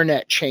the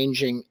internet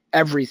changing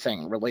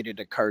everything related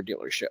to car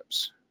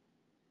dealerships.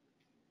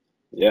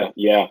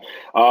 Yeah.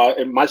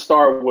 And my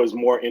start was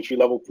more entry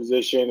level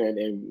position.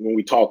 And when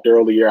we talked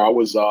earlier,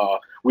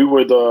 we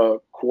were the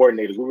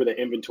coordinators. We were the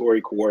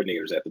inventory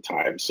coordinators at the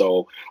time.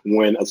 So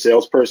when a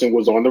salesperson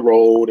was on the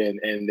road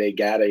and they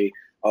got a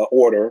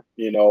order,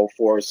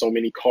 for so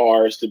many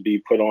cars to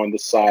be put on the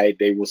site,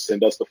 they will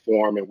send us the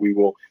form and we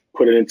will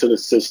put it into the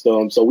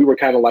system. So we were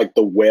kind of like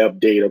the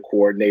web data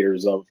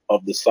coordinators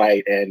of the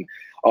site. And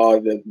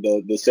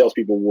the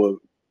salespeople would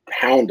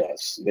hound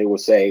us. They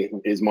would say,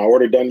 "Is my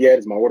order done yet?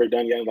 Is my order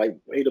done yet?" I'm like,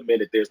 wait a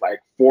minute, there's like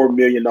 4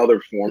 million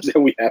other forms that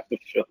we have to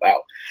fill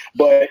out.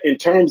 But in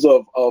terms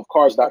of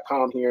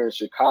cars.com here in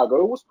Chicago,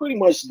 it was pretty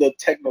much the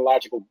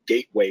technological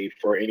gateway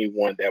for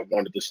anyone that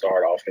wanted to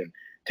start off in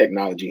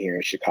technology here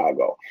in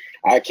Chicago.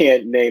 I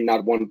can't name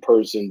not one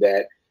person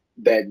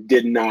that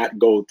did not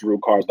go through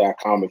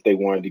cars.com if they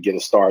wanted to get a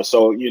start.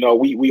 So,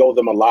 we owe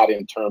them a lot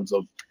in terms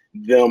of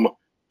them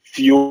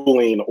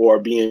fueling or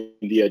being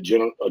the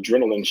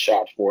adrenaline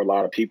shot for a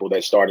lot of people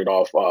that started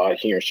off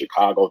here in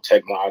Chicago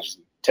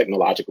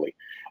technologically,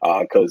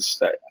 because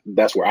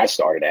that's where I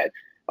started at,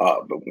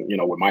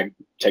 with my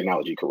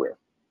technology career.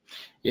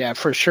 Yeah,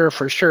 for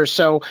sure.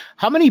 So,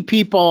 how many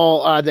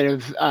people that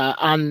have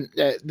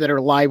that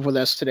are live with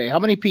us today? How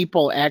many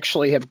people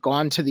actually have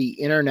gone to the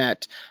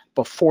internet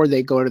before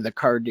they go to the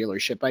car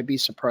dealership? I'd be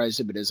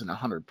surprised if it isn't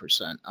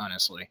 100%,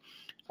 honestly.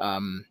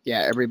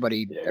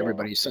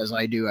 Everybody says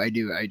I do.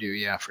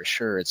 Yeah, for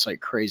sure. It's like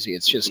crazy.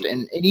 It's just,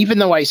 and even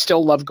though I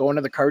still love going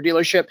to the car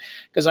dealership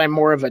because I'm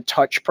more of a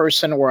touch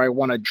person where I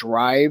want to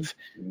drive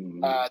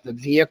the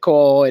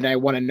vehicle and I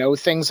want to know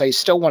things, I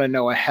still want to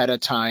know ahead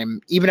of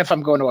time, even if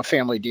I'm going to a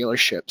family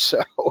dealership.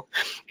 So,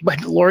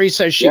 but Lori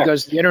says she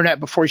goes to the internet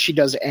before she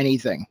does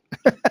anything.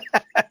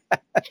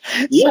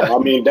 Yeah, I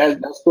mean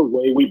that's the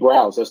way we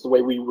browse. That's the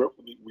way we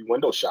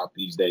window shop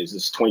these days.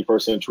 It's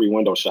 21st century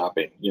window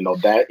shopping.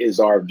 That is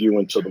our view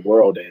into the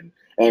world, and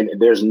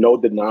there's no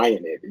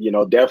denying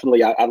it.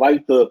 Definitely, I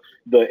like the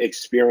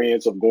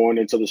experience of going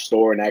into the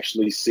store and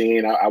actually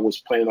seeing. I was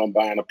planning on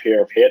buying a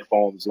pair of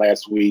headphones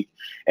last week,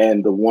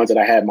 and the ones that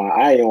I had my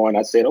eye on,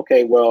 I said,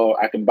 okay, well,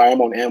 I can buy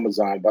them on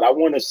Amazon, but I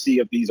want to see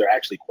if these are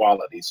actually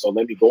quality. So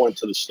let me go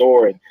into the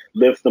store and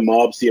lift them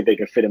up, see if they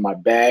can fit in my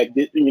bag.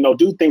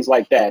 Do things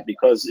like that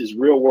because it's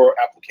real world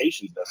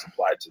applications that's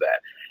applied to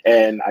that.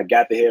 And I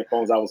got the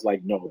headphones. I was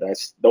like, no,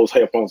 those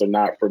headphones are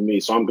not for me.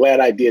 So I'm glad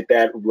I did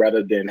that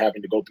rather than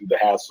having to go through the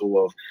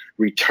hassle of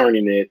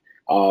returning it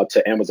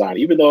to Amazon,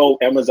 even though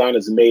Amazon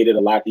has made it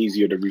a lot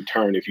easier to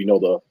return. If you know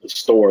the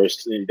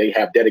stores, they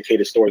have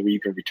dedicated stores where you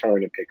can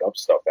return and pick up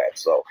stuff at.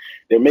 So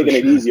they're making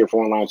it easier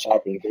for online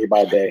shopping day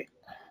by day.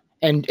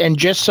 And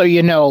just so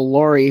you know,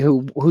 Lori,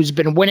 who's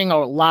been winning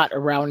a lot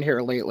around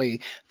here lately,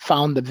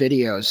 found the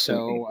videos.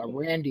 So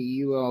Randy,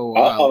 you owe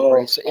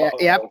Lori. So,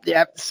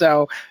 yep.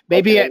 So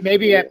maybe Okay,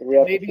 we have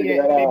to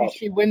figure that maybe out.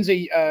 she wins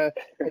a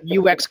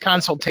UX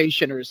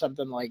consultation or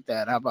something like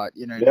that. How about,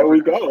 you There never we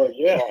know. go.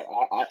 Yeah,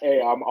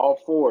 hey, I'm all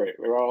for it.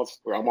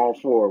 I'm all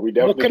for it. We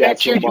definitely got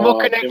some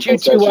We'll connect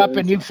info you two up and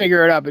sessions. you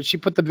figure it out. But she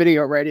put the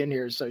video right in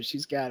here, so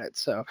she's got it.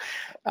 So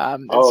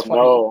Oh it's funny.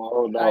 no,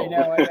 oh I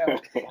no. know.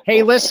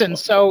 Hey, listen,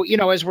 so,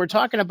 as we're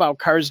talking about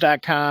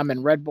cars.com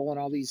and Red Bull and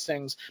all these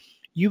things,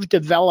 you've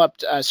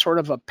developed sort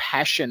of a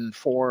passion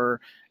for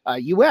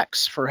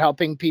UX, for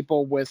helping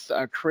people with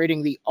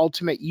creating the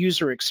ultimate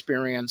user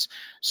experience.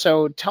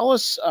 So tell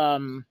us,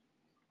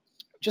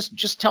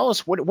 just tell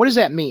us, what does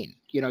that mean?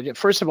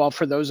 First of all,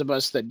 for those of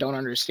us that don't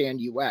understand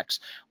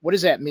UX, what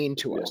does that mean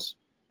to Yeah. us?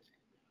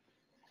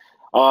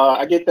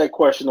 I get that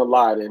question a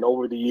lot, and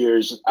over the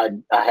years, I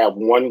have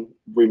one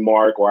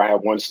remark or I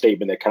have one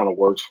statement that kind of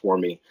works for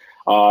me,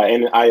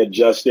 and I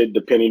adjust it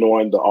depending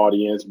on the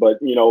audience. But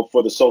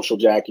for the social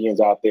jackians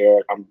out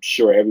there, I'm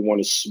sure everyone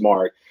is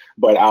smart,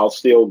 but I'll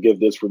still give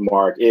this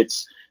remark.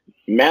 It's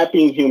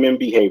mapping human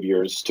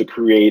behaviors to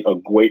create a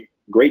great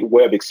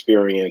web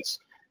experience,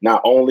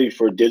 not only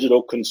for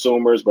digital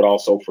consumers but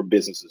also for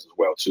businesses as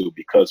well too,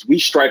 because we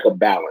strike a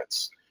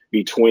balance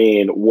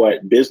between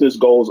what business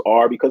goals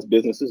are, because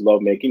businesses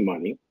love making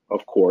money,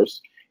 of course.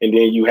 And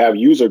then you have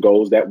user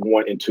goals that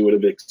want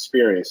intuitive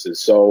experiences.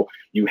 So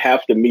you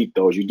have to meet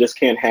those. You just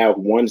can't have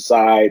one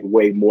side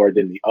way more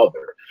than the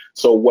other.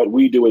 So what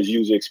we do as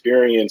user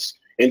experience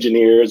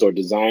engineers or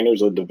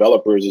designers or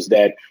developers is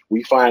that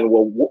we find,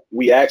 well,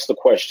 we ask the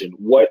question,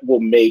 what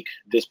will make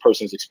this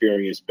person's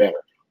experience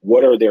better?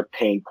 What are their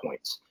pain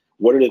points?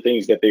 What are the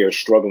things that they are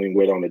struggling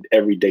with on an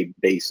everyday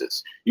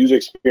basis? User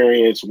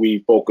experience, we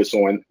focus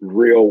on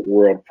real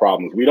world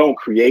problems. We don't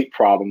create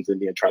problems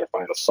and then try to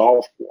find a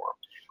solve for them.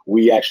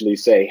 We actually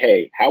say,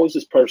 hey, how is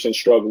this person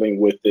struggling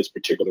with this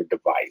particular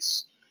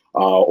device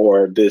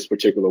or this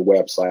particular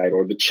website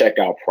or the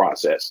checkout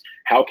process?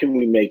 How can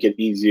we make it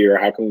easier?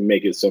 How can we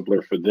make it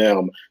simpler for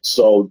them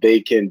so they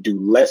can do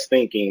less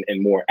thinking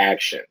and more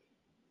action?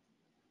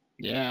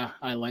 Yeah,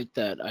 I like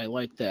that. I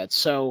like that.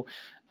 So,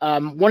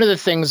 one of the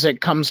things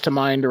that comes to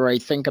mind or I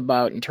think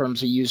about in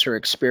terms of user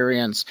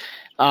experience,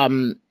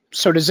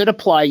 so does it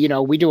apply?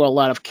 We do a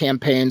lot of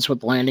campaigns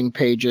with landing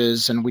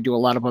pages and we do a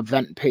lot of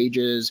event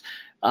pages.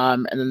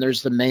 And then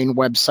there's the main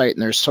website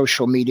and there's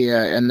social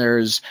media and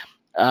there's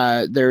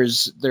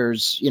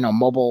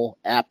mobile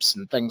apps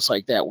and things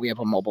like that. We have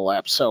a mobile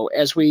app. So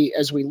as we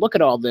look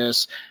at all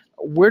this,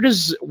 where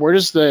does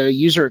the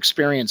user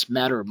experience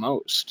matter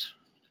most?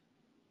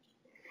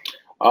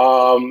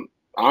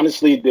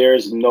 Honestly,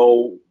 there's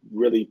no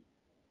really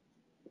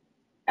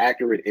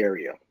accurate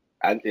area.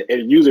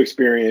 User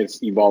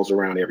experience evolves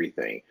around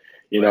everything.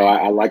 Right.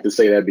 I like to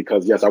say that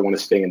because yes, I want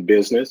to stay in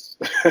business,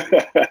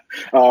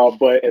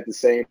 but at the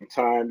same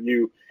time,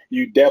 you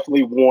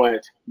definitely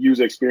want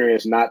user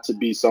experience not to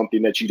be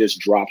something that you just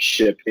drop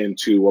ship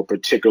into a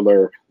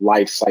particular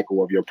life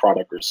cycle of your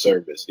product or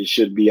service. It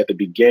should be at the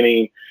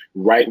beginning,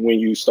 right when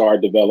you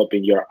start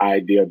developing your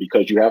idea,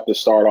 because you have to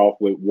start off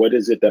with what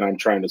is it that I'm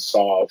trying to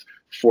solve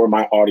for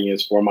my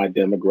audience, for my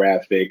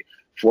demographic,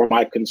 for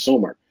my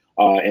consumer.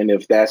 And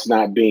if that's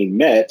not being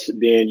met,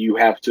 then you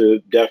have to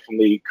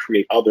definitely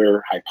create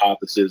other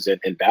hypotheses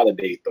and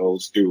validate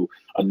those through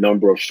a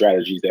number of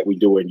strategies that we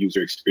do in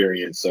user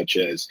experience, such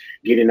as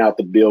getting out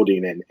the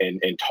building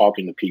and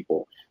talking to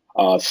people.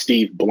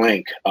 Steve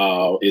Blank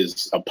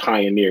is a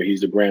pioneer.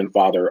 He's the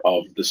grandfather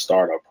of the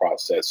startup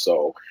process.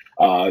 So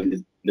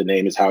the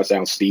name is how it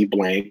sounds, Steve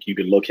Blank. You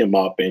can look him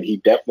up, and he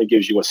definitely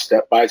gives you a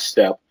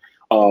step-by-step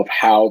of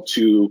how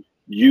to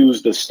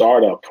use the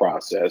startup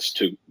process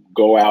to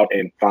go out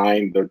and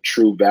find the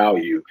true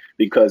value.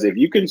 Because if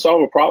you can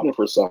solve a problem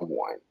for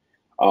someone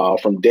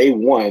from day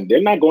one, they're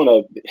not going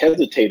to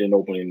hesitate in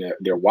opening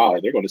their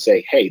wallet. They're going to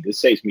say, hey, this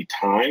saves me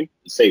time,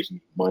 it saves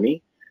me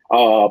money.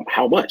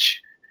 How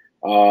much?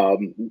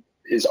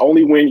 It's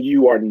only when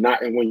you are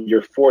not, and when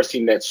you're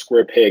forcing that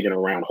square peg in a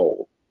round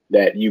hole,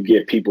 that you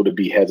get people to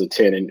be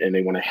hesitant and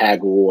they want to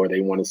haggle, or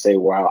they want to say,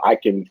 well, I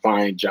can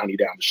find Johnny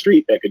down the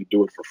street that can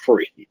do it for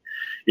free.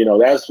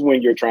 That's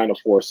when you're trying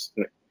to force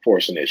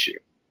an issue.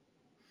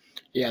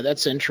 Yeah,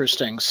 that's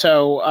interesting.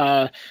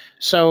 So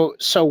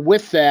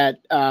with that,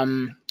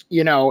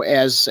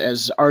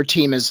 as our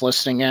team is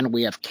listening in,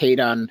 we have Kate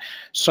on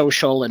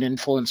social and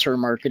influencer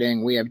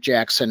marketing. We have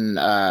Jackson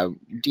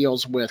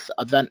deals with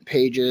event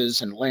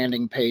pages and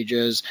landing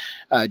pages.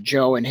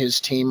 Joe and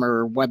his team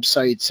are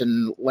websites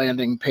and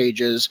landing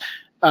pages.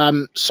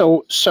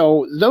 So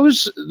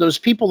those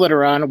people that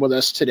are on with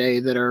us today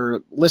that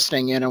are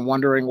listening in and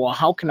wondering, well,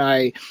 how can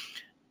I,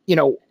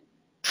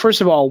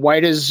 first of all, why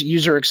does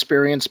user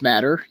experience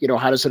matter?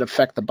 How does it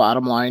affect the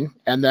bottom line?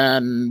 And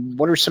then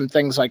what are some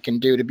things I can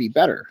do to be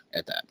better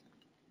at that?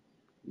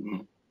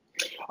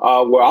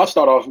 Well, I'll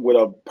start off with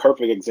a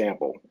perfect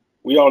example.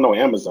 We all know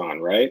Amazon,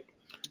 right?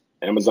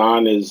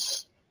 Amazon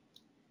is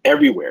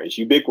everywhere. It's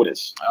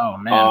ubiquitous. Oh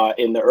man.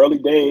 In the early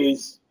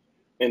days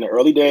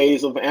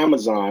of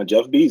Amazon,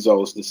 Jeff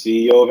Bezos, the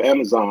CEO of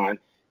Amazon,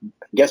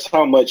 guess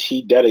how much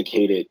he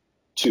dedicated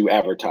to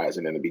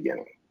advertising in the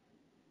beginning?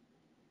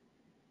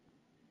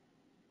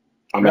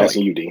 I'm Really?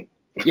 asking you, Dean.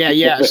 Yeah,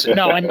 yes.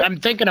 No, I'm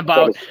thinking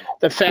about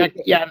the fact,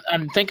 yeah,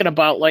 I'm thinking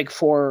about like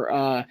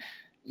for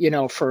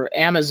for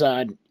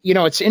Amazon,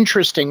 it's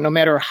interesting. No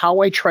matter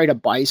how I try to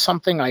buy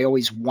something, I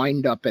always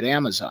wind up at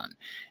Amazon.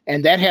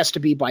 And that has to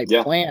be by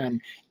Yeah.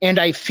 plan. And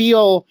I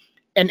feel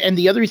and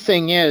the other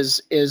thing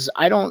is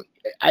I don't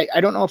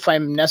know if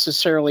I'm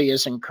necessarily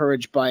as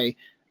encouraged by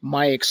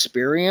my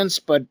experience,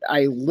 but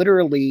I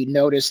literally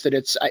noticed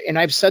that and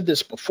I've said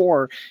this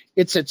before,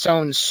 it's its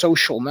own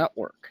social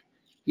network.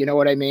 You know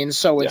what I mean?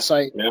 So Yeah. it's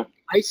like Yeah.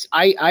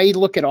 I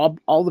look at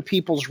all the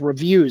people's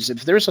reviews.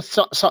 If there's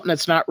something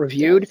that's not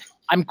reviewed, Yes.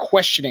 I'm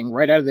questioning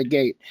right out of the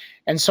gate.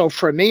 And so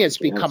for me, it's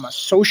become a Yes.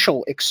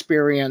 social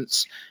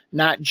experience,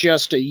 not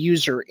just a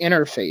user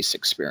interface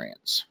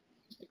experience.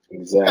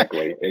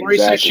 Exactly. Lori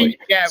says Exactly.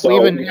 we So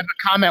even have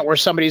a comment where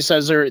somebody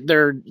says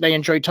they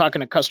enjoy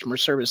talking to customer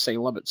service. They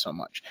love it so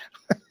much.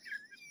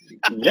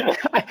 yeah,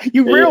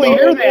 You and, rarely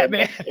hear that, and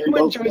man. and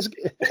those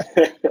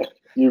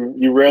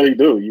you rarely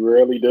do. You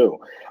rarely do.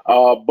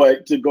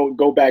 But to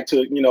go back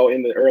to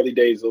in the early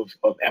days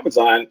of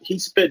Amazon, he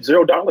spent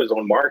 $0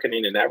 on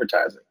marketing and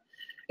advertising.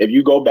 If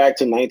you go back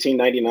to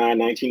 1999,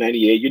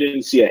 1998, you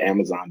didn't see an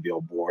Amazon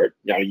billboard.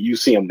 You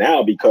see them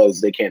now because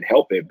they can't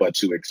help it but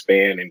to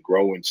expand and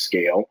grow and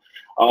scale.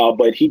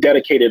 But he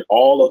dedicated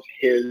all of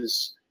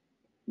his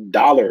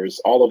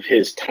dollars, all of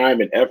his time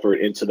and effort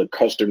into the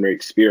customer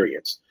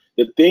experience.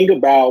 The thing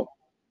about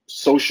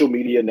social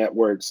media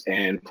networks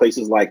and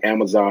places like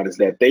Amazon is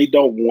that they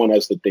don't want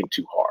us to think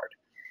too hard.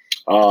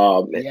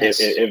 Yes,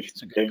 If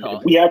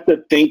we have to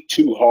think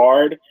too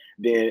hard,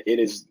 then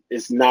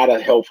it's not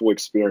a helpful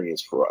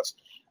experience for us.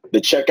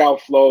 The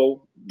checkout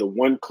flow, the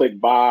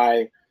one-click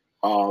buy,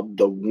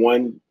 the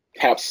one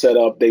tap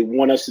setup, they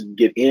want us to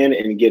get in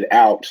and get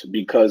out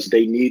because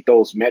they need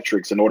those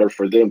metrics in order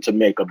for them to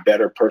make a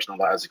better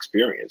personalized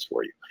experience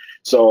for you.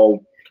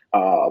 So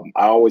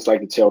I always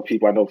like to tell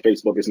people, I know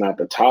Facebook is not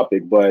the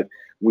topic, but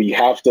we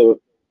have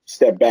to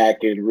step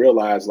back and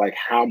realize like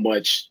how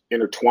much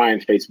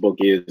intertwined Facebook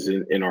is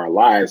in our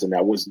lives. And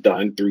that was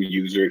done through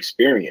user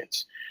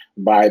experience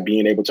by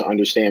being able to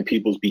understand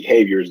people's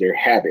behaviors, their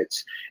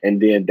habits.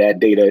 And then that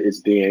data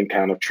is then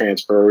kind of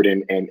transferred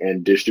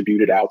and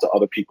distributed out to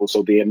other people.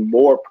 So then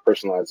more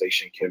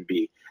personalization can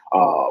be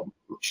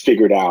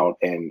figured out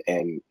and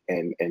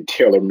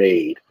tailor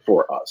made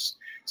for us.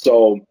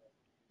 So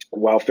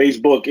while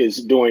Facebook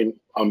is doing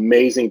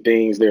amazing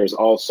things, there's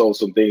also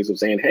some things of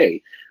saying,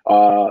 hey,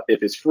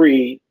 if it's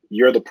free,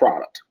 you're the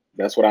product.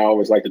 That's what I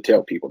always like to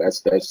tell people.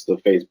 That's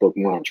the Facebook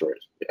mantra.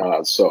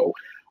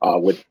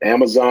 With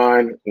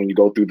Amazon, when you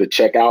go through the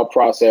checkout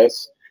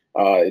process,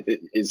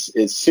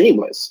 it's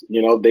seamless.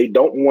 They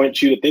don't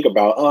want you to think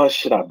about, oh,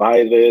 should I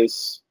buy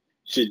this?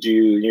 Should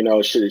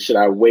should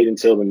I wait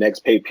until the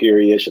next pay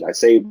period? Should I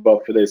save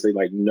up for this? They're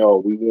like, no,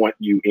 we want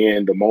you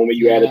in. The moment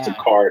you add it to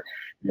cart,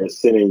 they're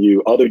sending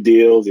you other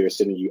deals. They're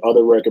sending you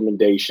other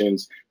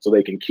recommendations so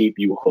they can keep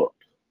you hooked.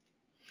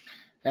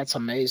 That's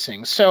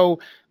amazing. So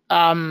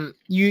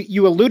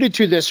you alluded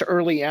to this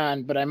early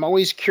on, but I'm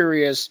always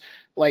curious,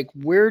 like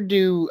where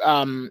do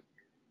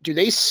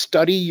they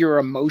study your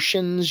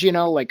emotions,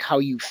 like how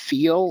you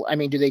feel? I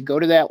mean, do they go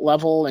to that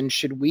level, and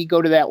should we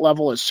go to that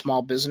level as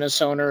small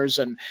business owners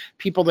and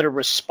people that are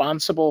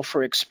responsible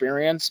for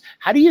experience?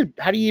 How do you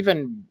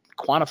even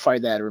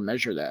quantify that or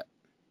measure that?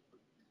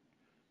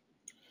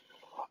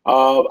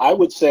 I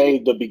would say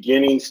the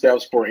beginning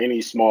steps for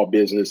any small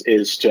business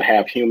is to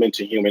have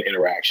human-to-human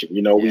interaction.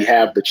 We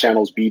have the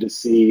channels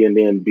B2C and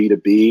then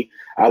B2B.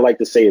 I like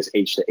to say it's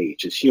H to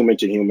H. It's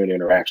human-to-human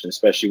interaction,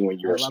 especially when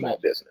you're a small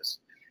business.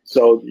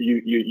 So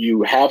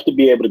you have to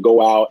be able to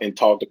go out and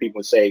talk to people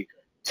and say,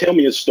 tell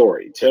me a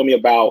story. Tell me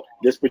about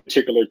this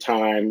particular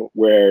time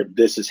where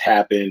this has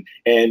happened.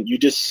 And you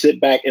just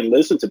sit back and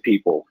listen to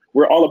people.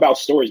 We're all about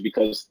stories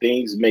because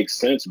things make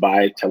sense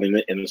by telling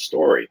it in a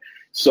story.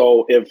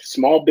 So if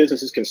small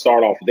businesses can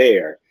start off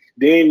there,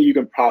 then you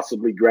can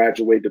possibly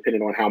graduate,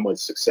 depending on how much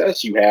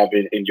success you have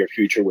in your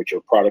future with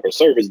your product or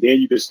service.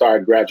 Then you can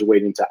start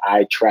graduating to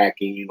eye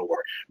tracking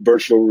or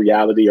virtual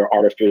reality or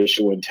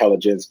artificial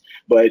intelligence.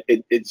 But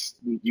it's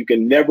you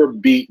can never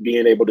beat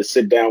being able to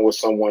sit down with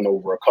someone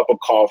over a cup of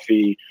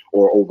coffee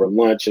or over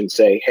lunch and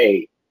say,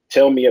 hey,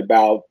 tell me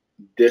about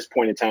this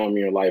point in time in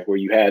your life where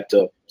you had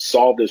to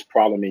solve this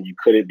problem and you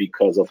couldn't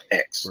because of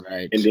X.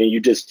 Right. And then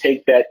you just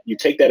take that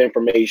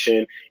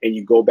information and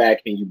you go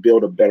back and you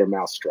build a better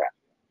mousetrap.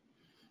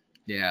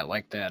 Yeah, I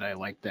like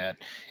that.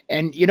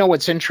 And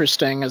what's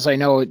interesting is I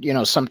know,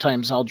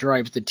 sometimes I'll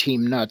drive the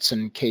team nuts,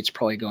 and Kate's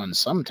probably going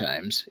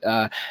sometimes.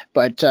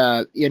 But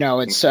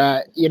it's,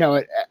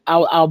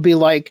 I'll be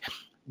like,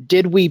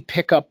 did we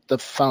pick up the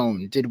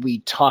phone? Did we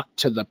talk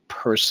to the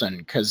person?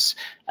 Because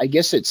I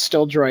guess it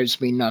still drives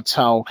me nuts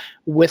how,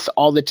 with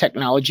all the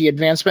technology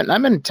advancement, and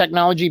I'm in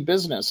technology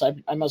business. I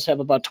must have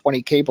about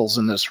 20 cables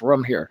in this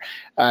room here.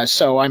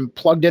 So I'm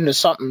plugged into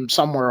something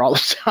somewhere all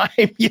the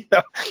time,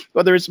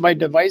 whether it's my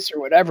device or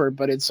whatever.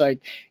 But it's like,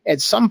 at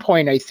some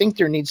point, I think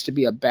there needs to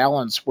be a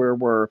balance where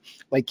we're,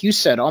 like you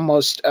said,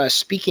 almost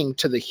speaking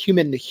to the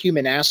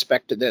human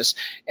aspect of this,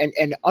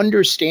 and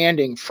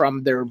understanding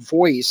from their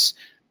voice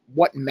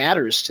what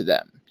matters to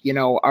them.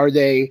 Are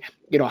they,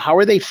 how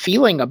are they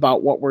feeling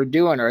about what we're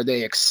doing? Are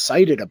they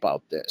excited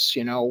about this?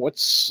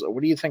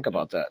 What do you think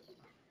about that?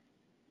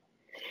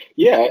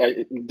 Yeah,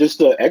 just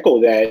to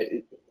echo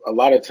that, a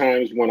lot of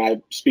times when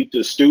I speak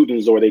to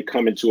students or they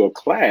come into a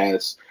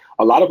class,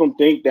 a lot of them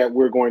think that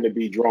we're going to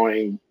be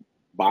drawing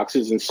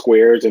boxes and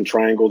squares and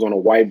triangles on a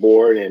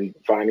whiteboard and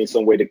finding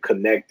some way to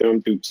connect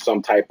them through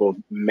some type of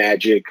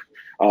magic,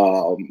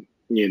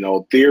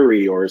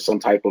 theory or some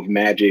type of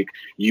magic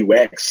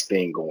UX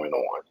thing going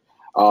on.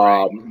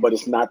 But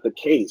it's not the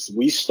case.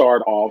 We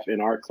start off in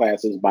our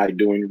classes by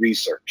doing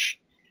research,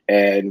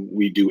 and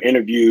we do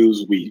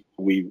interviews. We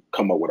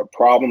come up with a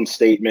problem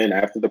statement.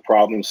 After the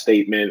problem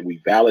statement, we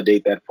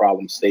validate that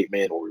problem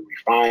statement or we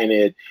refine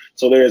it.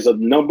 So there's a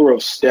number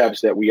of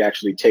steps that we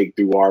actually take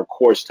through our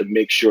course to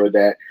make sure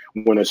that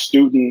when a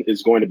student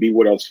is going to be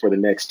with us for the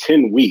next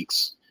 10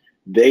 weeks,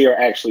 they are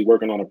actually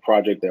working on a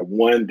project that,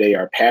 one, they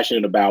are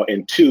passionate about,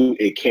 and two,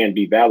 it can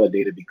be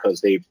validated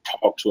because they've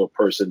talked to a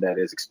person that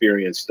has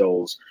experienced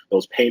those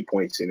pain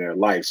points in their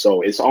life.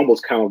 So it's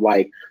almost kind of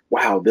like,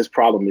 wow, this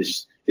problem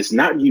is, it's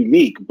not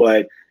unique,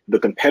 but the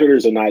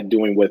competitors are not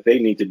doing what they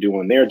need to do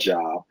on their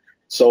job.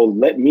 So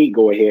let me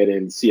go ahead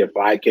and see if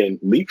I can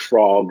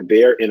leapfrog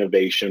their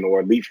innovation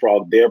or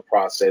leapfrog their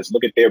process,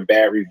 look at their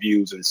bad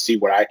reviews and see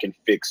what I can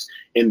fix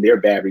in their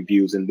bad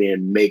reviews, and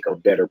then make a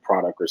better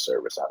product or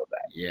service out of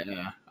that.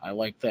 Yeah, I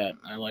like that.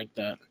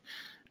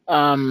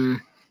 I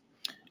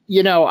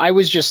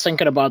was just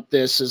thinking about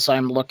this as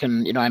I'm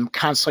looking, I'm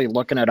constantly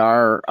looking at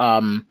our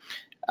I'm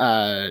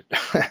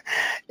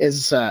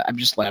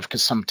just laughing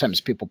because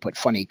sometimes people put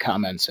funny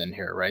comments in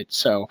here, right?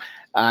 So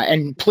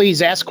and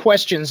please ask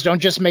questions, don't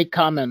just make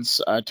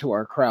comments to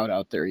our crowd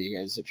out there, you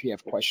guys, if you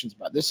have questions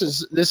about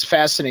this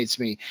fascinates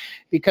me,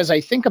 because I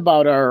think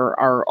about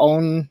our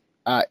own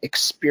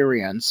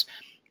experience.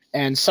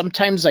 And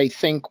sometimes I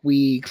think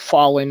we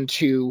fall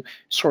into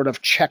sort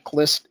of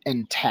checklist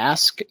and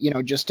task,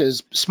 just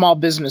as small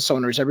business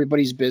owners,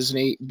 everybody's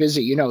busy,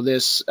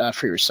 this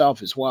for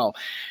yourself as well.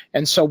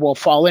 And so we'll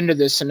fall into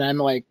this, and I'm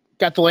like,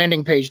 got the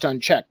landing page done,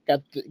 check,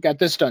 got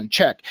this done,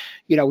 check.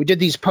 We did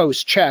these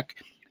posts, check.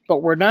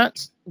 But we're not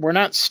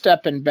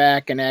stepping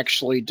back and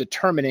actually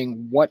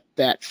determining what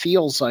that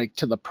feels like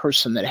to the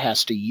person that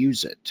has to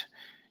use it.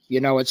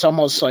 It's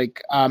almost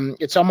like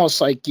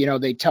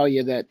they tell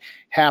you that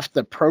half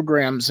the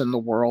programs in the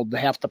world,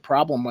 half the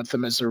problem with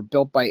them is they're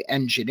built by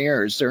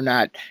engineers. They're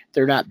not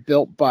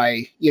built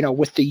by,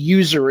 with the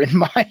user in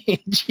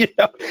mind,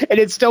 and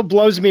it still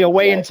blows me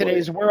away in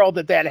today's world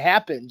that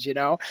happens,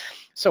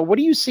 So what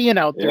are you seeing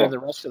out there in the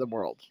rest of the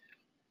world?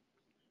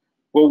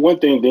 Well, one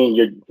thing,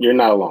 Dean, you're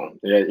not alone.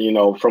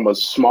 From a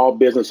small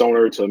business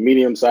owner to a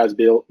medium-sized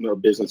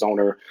business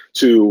owner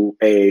to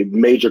a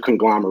major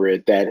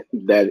conglomerate that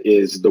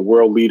is the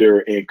world leader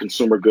in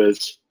consumer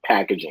goods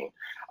packaging,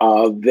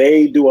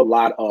 they do a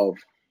lot of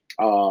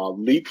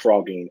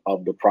leapfrogging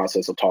of the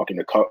process of talking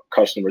to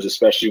customers,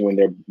 especially when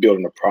they're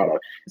building a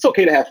product. It's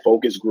okay to have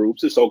focus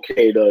groups. It's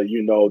okay to,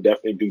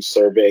 definitely do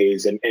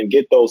surveys and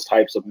get those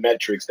types of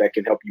metrics that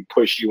can help you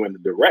push you in the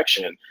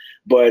direction.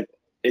 But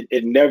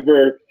it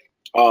never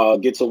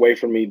gets away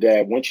from me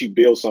that once you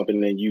build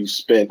something and you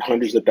spent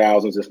hundreds of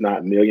thousands, if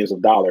not millions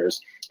of dollars,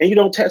 and you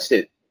don't test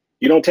it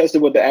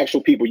with the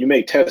actual people. You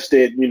may test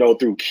it,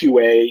 through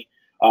QA,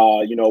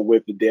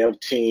 with the dev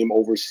team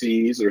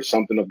overseas or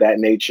something of that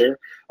nature,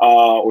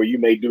 or you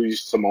may do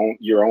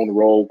your own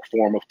rogue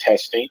form of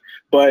testing.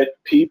 But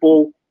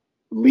people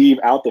leave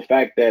out the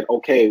fact that,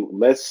 okay,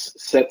 let's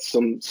set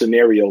some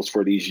scenarios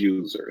for these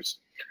users.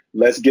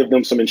 Let's give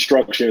them some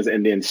instructions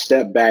and then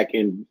step back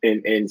and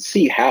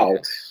see how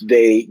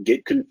they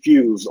get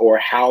confused or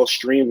how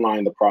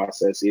streamlined the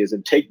process is,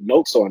 and take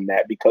notes on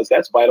that, because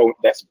that's vital.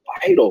 That's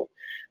vital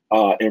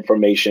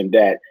information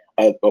that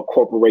a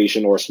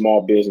corporation or a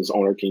small business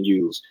owner can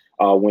use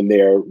when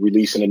they're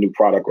releasing a new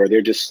product or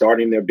they're just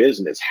starting their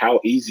business. How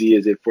easy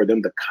is it for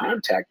them to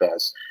contact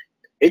us?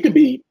 It could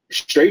be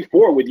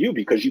straightforward with you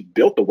because you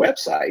built the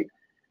website,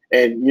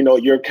 and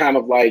you're kind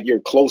of like you're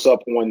close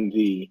up on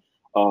the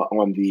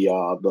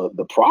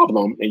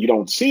problem and you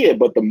don't see it.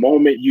 But the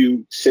moment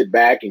you sit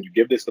back and you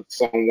give this to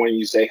someone,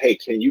 you say, hey,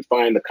 can you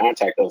find the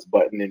contact us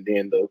button? And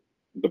then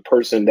the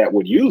person that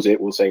would use it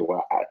will say,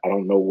 well, I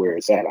don't know where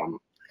it's at.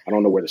 I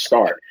don't know where to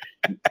start.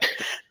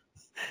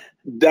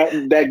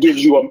 that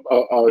gives you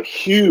a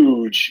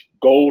huge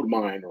gold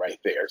mine right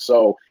there.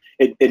 So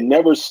it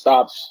never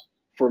stops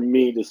for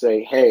me to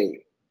say,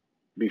 hey,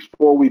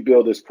 before we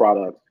build this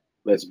product,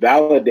 let's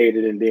validate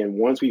it. And then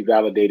once we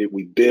validate it,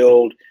 we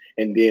build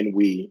and then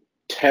we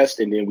test,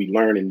 and then we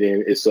learn, and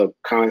then it's a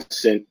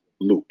constant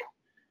loop.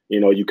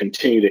 You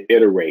continue to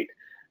iterate.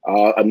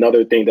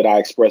 Another thing that I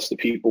express to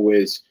people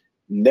is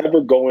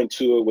never go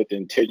into it with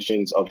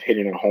intentions of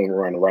hitting a home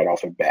run right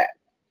off the bat.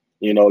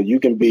 You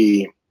can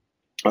be,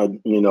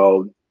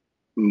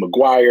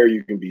 McGuire,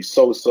 you can be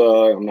Sosa.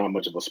 I'm not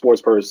much of a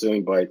sports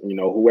person, but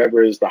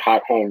whoever is the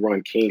hot home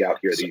run king out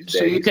here these days.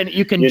 So you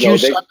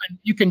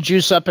can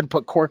juice up and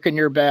put cork in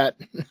your bat.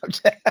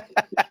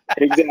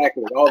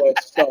 Exactly, all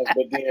that stuff.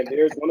 But then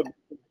there's going to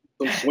be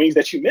some swings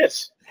that you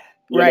miss.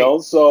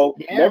 Right. So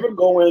never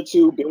go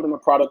into building a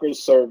product or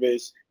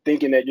service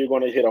thinking that you're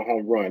going to hit a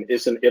home run.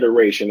 It's an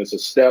iteration. It's a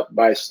step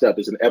by step.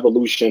 It's an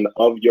evolution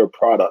of your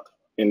product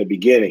in the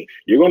beginning.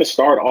 You're going to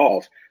start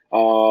off.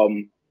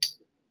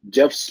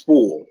 Jeff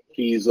Spool,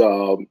 he's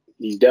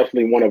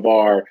definitely one of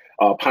our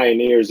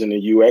pioneers in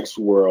the UX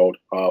world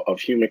of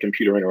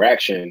human-computer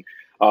interaction.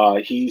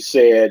 He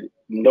said,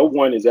 no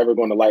one is ever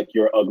going to like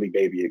your ugly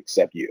baby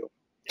except you.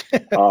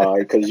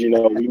 Because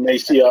we may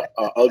see a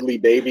ugly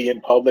baby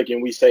in public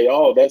and we say,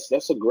 oh,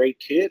 that's a great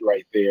kid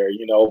right there,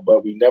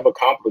 but we never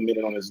compliment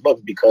it on his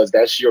look because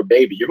that's your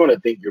baby. You're going to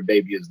think your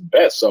baby is the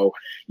best. So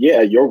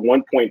yeah, your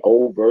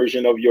 1.0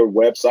 version of your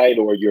website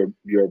or your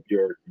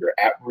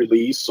app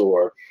release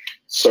or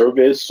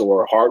service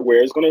or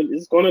hardware is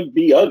gonna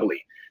be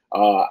ugly.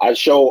 I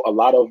show a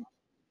lot of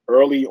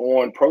early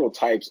on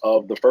prototypes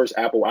of the first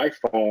Apple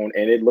iPhone,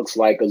 and it looks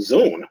like a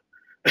Zune.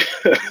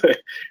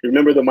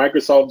 Remember the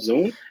Microsoft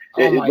Zune?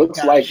 It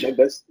looks like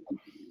that's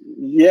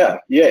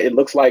it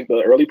looks like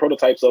the early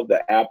prototypes of the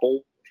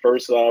Apple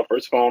first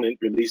phone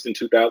released in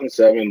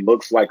 2007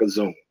 looks like a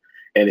Zune,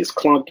 and it's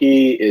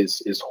clunky,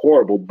 is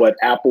horrible. But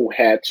Apple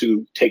had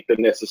to take the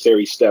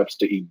necessary steps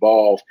to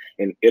evolve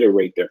and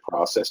iterate their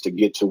process to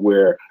get to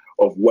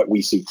what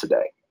we see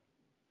today.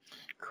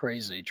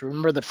 Crazy. Do you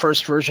remember the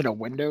first version of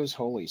Windows?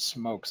 Holy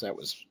smokes, that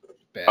was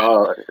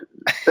bad.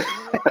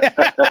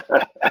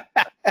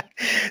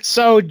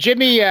 So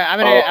Jimmy,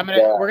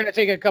 we're gonna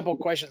take a couple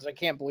questions. I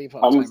can't believe how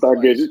I'm gonna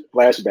start getting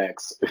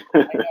flashbacks.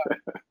 I know.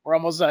 We're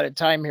almost out of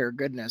time here.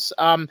 Goodness.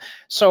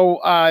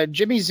 So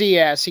Jimmy Z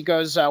asks, he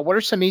goes, what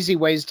are some easy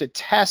ways to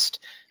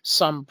test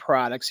some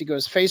products? He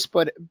goes,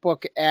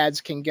 Facebook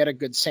ads can get a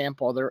good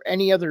sample. Are there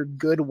any other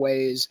good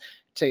ways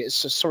to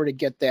sort of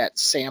get that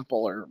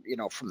sample or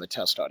from the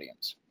test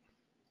audience?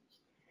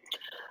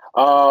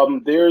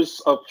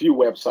 There's a few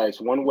websites.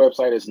 One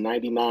website is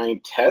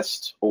 99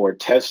 Test or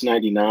Test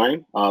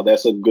 99.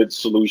 That's a good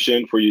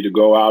solution for you to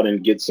go out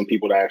and get some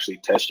people to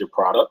actually test your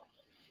product.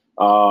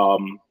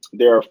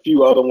 There are a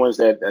few other ones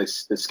that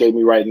escape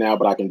me right now,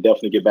 but I can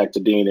definitely get back to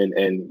Dean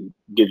and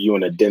give you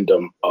an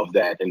addendum of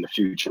that in the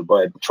future.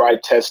 But try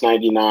Test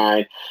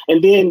 99,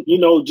 and then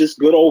just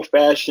good old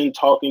fashioned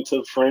talking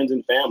to friends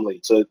and family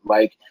to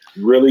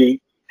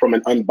really from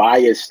an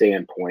unbiased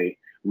standpoint.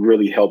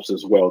 Really helps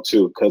as well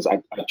too, because I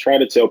try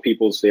to tell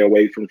people stay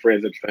away from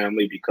friends and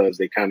family because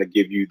they kind of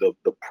give you the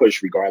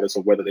push regardless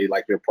of whether they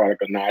like your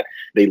product or not.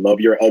 They love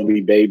your ugly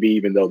baby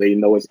even though they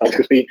know it's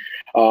ugly,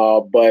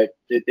 but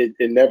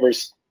it never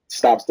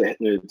stops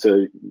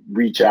to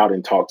reach out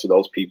and talk to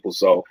those people.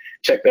 So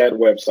check that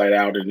website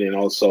out, and then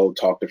also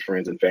talk to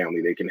friends and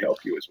family. They can help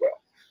you as well.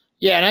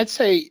 Yeah, and I'd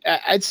say,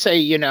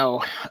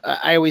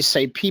 I always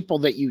say people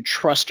that you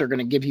trust are going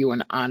to give you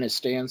an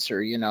honest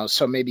answer,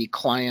 so maybe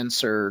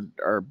clients or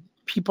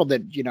people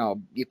that,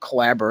 you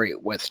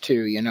collaborate with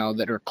too,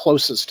 that are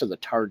closest to the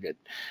target.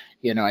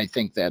 I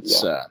think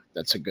that's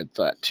a good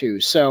thought too.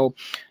 So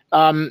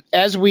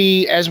as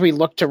we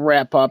look to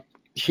wrap up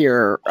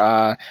here,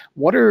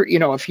 what are,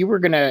 if you were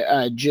going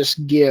to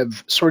just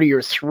give sort of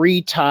your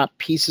 3 top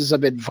pieces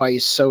of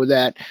advice so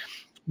that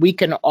we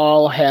can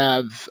all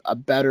have a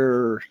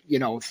better,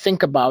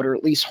 think about or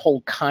at least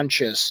hold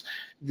conscious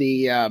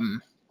the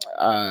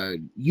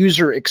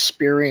user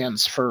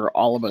experience for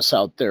all of us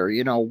out there.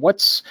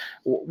 What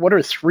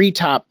are 3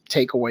 top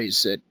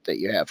takeaways that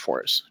you have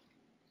for us?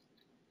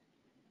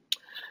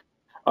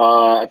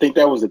 I think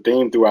that was the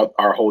theme throughout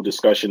our whole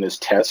discussion is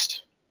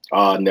test,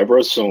 never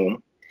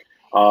assume.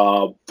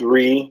 2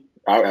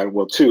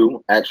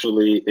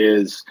 actually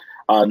is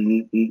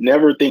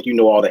never think you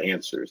know all the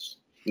answers.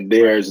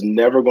 There's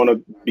never going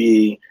to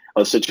be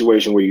a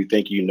situation where you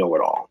think you know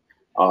it all.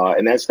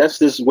 And that's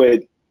just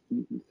with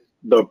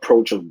the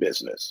approach of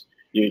business.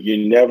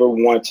 You never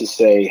want to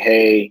say,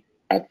 hey,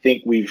 I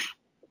think we've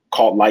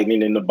caught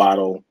lightning in the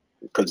bottle,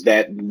 because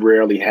that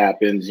rarely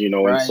happens,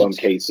 in some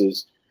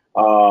cases.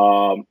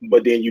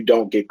 But then you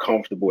don't get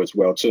comfortable as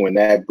well, too. And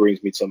that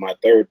brings me to my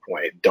 3rd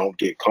point. Don't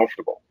get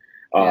comfortable.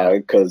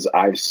 Because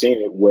I've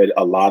seen it with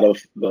a lot of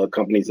the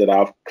companies that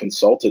I've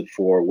consulted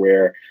for,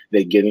 where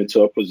they get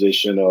into a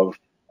position of,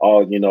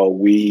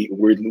 we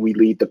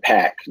lead the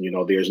pack.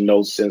 There's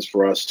no sense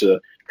for us to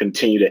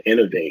continue to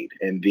innovate.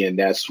 And then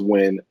that's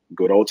when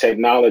good old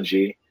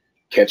technology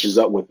catches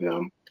up with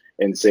them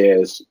and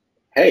says,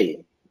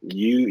 hey,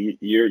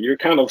 you're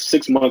kind of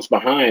 6 months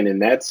behind,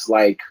 and that's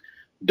like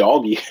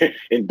doggy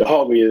in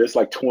doggy. It's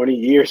like 20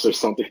 years or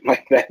something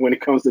like that when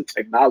it comes to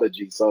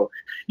technology. So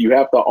you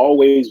have to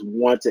always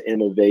want to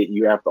innovate.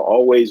 You have to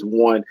always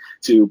want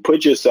to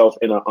put yourself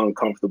in an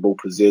uncomfortable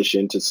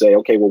position to say,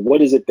 okay, well,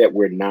 what is it that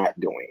we're not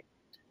doing?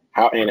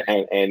 How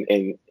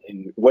and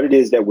what it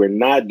is that we're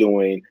not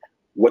doing,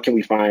 what can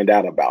we find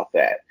out about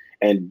that?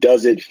 And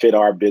does it fit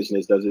our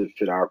business? Does it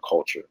fit our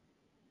culture?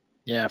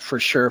 Yeah, for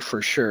sure,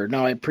 for sure.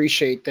 No, I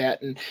appreciate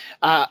that. And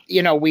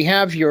we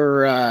have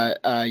your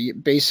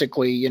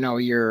basically,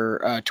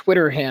 your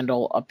Twitter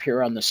handle up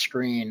here on the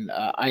screen.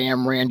 I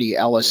am Randy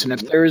Ellis. And if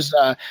there's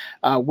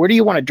where do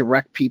you want to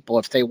direct people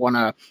if they want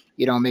to,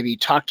 maybe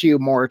talk to you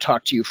more,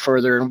 talk to you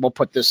further, and we'll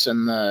put this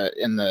in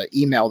the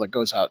email that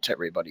goes out to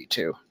everybody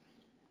too.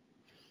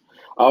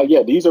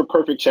 Yeah, these are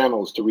perfect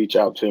channels to reach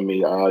out to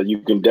me. You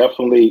can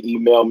definitely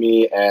email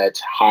me at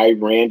hi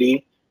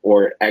Randy,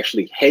 or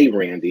actually hey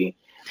Randy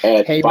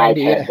at Hey,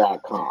 Randy,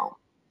 fivehat.com.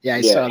 Yeah,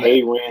 I saw that.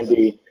 Hey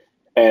Randy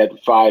at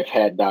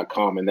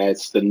fivehat.com, and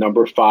that's the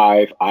number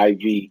 5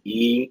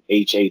 IVEHAT.com.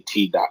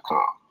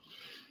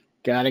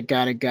 Got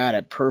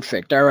it.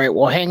 Perfect. All right.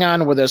 Well, hang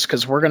on with us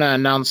because we're going to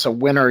announce a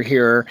winner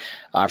here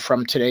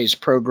from today's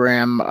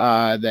program.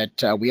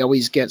 That we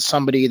always get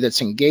somebody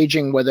that's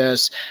engaging with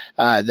us.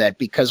 That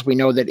because we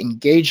know that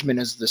engagement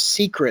is the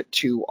secret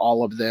to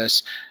all of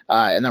this.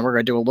 And then we're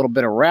going to do a little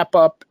bit of wrap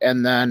up,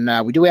 and then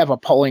we do have a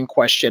polling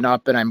question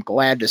up, and I'm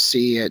glad to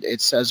see it. It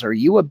says, "Are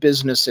you a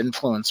business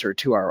influencer?"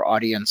 to our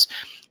audience.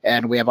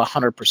 And we have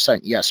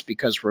 100% yes,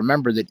 because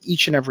remember that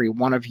each and every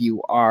one of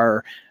you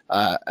are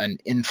an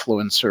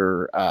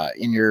influencer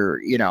in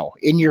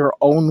your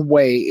own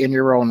way, in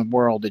your own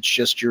world. It's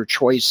just your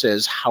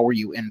choices. How are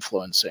you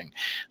influencing?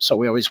 So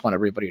we always want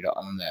everybody to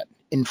own that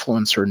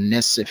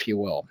influencer-ness, if you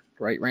will.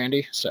 Right,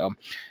 Randy? So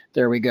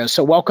there we go.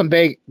 So welcome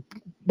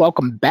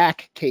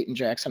back, Kate and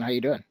Jackson. How you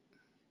doing?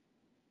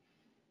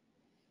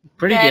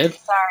 Pretty good.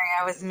 Sorry,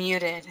 I was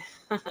muted.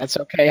 That's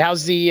okay.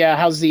 How's the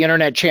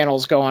internet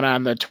channels going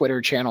on, the Twitter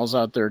channels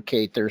out there,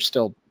 Kate? They're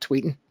still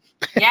tweeting?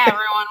 Yeah,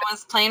 everyone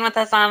was playing with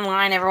us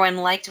online. Everyone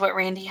liked what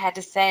Randy had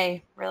to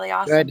say. Really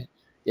awesome. Good.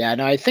 Yeah,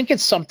 no, I think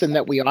it's something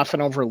that we often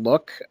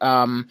overlook.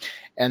 And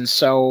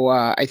so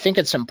I think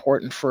it's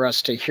important for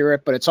us to hear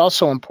it, but it's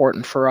also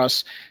important for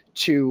us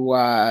to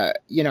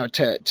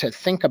to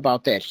think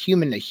about that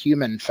human to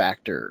human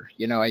factor.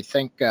 I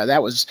think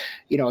that was,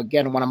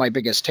 again, one of my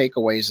biggest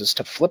takeaways is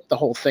to flip the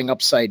whole thing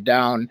upside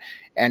down.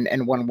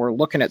 And when we're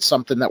looking at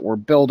something that we're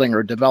building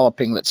or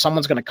developing that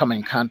someone's going to come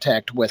in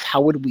contact with, how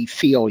would we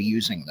feel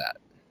using that?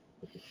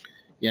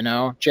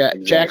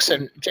 Exactly.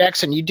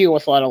 Jackson, you deal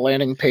with a lot of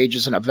landing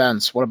pages and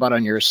events. What about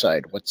on your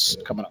side? What's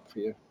coming up for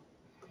you?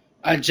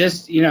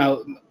 Just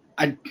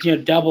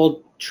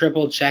double,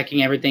 triple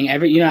checking everything.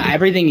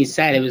 Everything he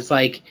said. It was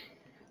like,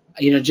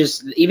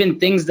 just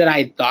even things that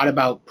I thought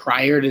about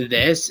prior to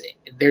this,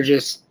 they're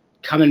just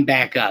coming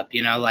back up.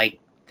 Like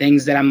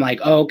things that I'm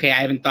like, oh, okay,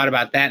 I haven't thought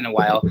about that in a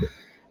while.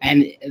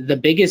 And the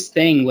biggest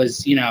thing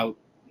was,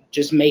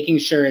 just making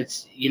sure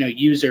it's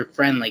user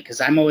friendly,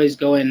 because I'm always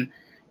going.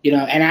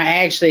 And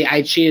I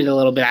cheated a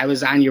little bit. I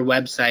was on your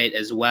website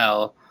as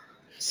well.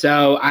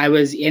 So I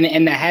was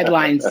in the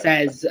headline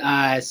says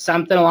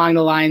something along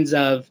the lines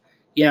of,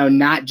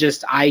 not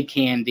just eye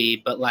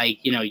candy, but like,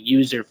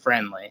 user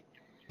friendly.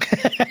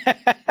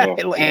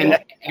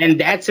 And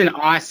that's an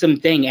awesome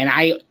thing. And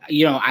I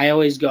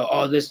always go,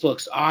 oh, this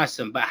looks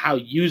awesome, but how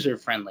user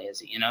friendly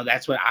is it?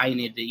 That's what I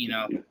need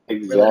to,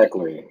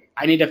 exactly. Really,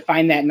 I need to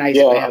find that nice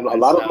balance. A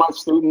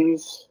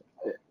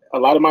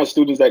lot of my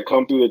students that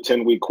come through the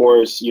 10-week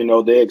course,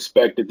 they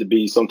expect it to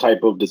be some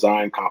type of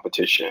design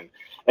competition.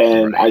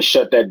 And I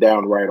shut that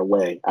down right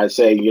away. I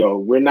say,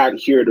 we're not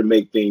here to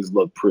make things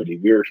look pretty.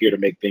 We're here to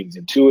make things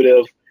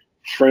intuitive,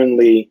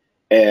 friendly,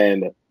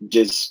 and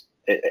just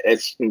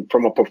it's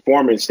from a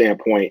performance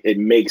standpoint, it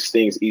makes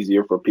things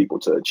easier for people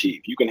to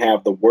achieve. You can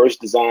have the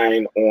worst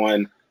design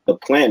on the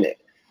planet.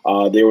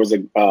 There was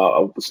a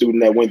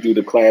student that went through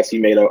the class. He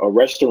made a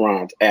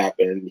restaurant app,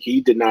 and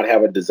he did not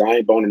have a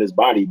design bone in his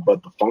body,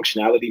 but the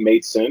functionality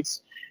made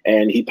sense,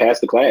 and he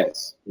passed the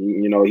class.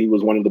 He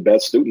was one of the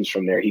best students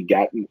from there. He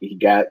got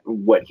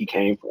what he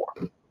came for.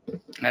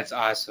 That's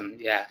awesome.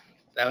 Yeah,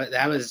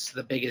 that was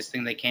the biggest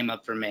thing that came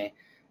up for me,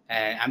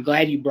 and I'm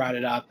glad you brought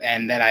it up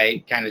and that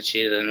I kind of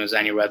cheated and was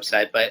on your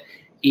website. But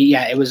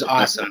yeah, it was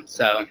awesome.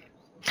 So.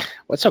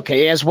 Well, it's okay.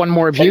 He has one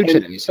more view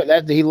today, so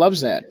that he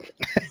loves that.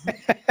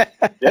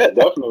 Yeah,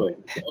 definitely.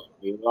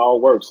 It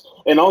all works.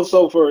 And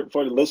also for the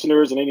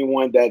listeners and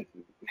anyone that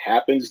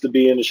happens to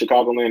be in the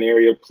Chicagoland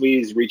area,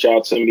 please reach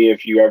out to me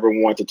if you ever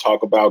want to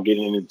talk about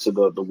getting into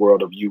the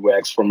world of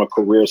UX from a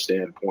career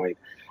standpoint.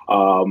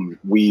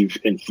 We've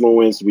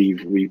influenced,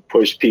 we've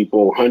pushed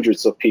people,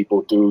 hundreds of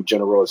people through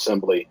General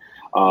Assembly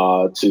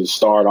to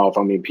start off.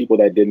 I mean, people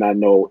that did not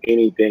know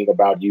anything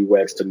about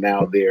UX to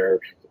now they're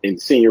in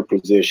senior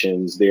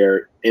positions.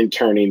 They're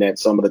interning at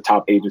some of the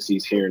top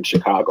agencies here in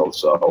Chicago.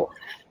 So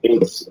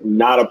it's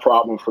not a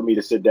problem for me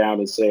to sit down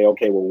and say,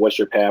 okay, well, what's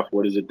your path?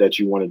 What is it that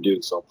you want to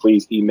do? So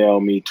please email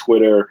me,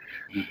 Twitter,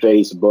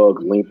 Facebook,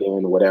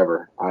 LinkedIn,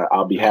 whatever.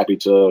 I'll be happy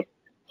to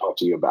talk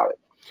to you about it.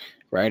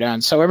 Right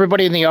on. So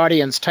everybody in the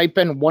audience, type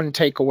in one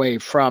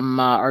takeaway from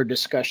our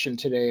discussion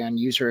today on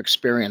user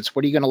experience.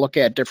 What are you going to look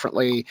at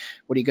differently?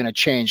 What are you going to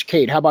change?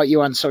 Kate, how about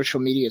you on social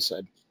media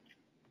side?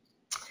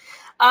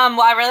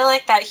 Well, I really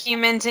like that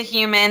human to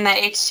human, that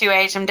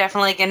H2H. I'm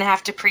definitely going to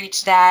have to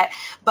preach that.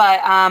 But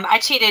I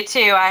cheated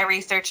too. I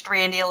researched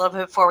Randy a little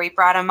bit before we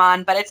brought him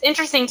on. But it's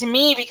interesting to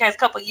me because a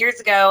couple of years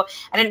ago,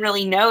 I didn't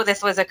really know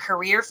this was a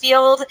career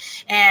field.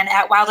 And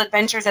at Wild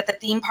Adventures at the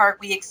theme park,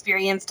 we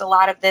experienced a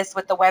lot of this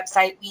with the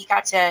website. We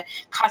got to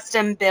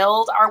custom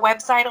build our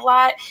website a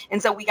lot.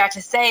 And so we got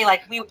to say,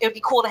 like, it would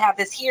be cool to have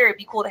this here. It'd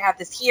be cool to have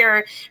this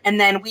here. And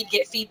then we'd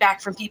get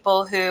feedback from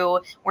people who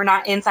were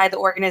not inside the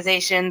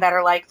organization that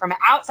are like, from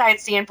outside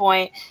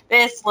standpoint,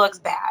 this looks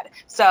bad.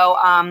 So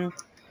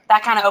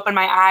that kind of opened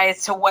my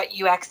eyes to what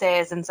UX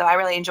is, and so I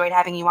really enjoyed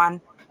having you on.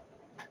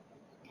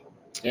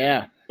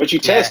 Yeah. But you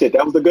tested.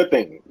 That was the good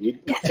thing. You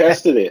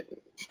tested it.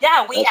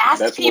 Yeah, we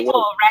asked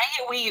people,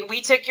 right? We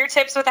took your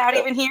tips without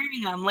even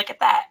hearing them. Look at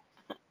that.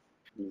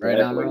 Right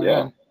on, right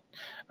on.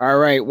 All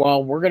right,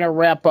 well, we're going to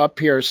wrap up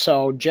here.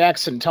 So,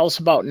 Jackson, tell us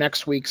about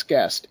next week's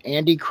guest,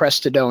 Andy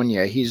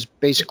Crestadonia. He's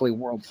basically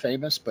world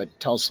famous, but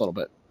tell us a little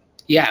bit.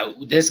 Yeah,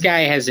 this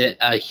guy has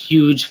a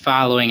huge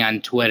following on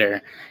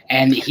Twitter,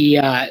 and he,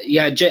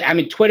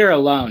 Twitter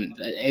alone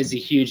is a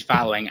huge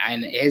following,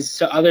 and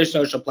his other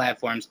social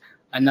platforms,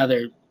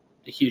 another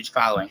huge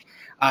following.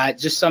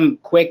 Just some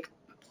quick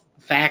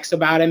facts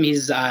about him.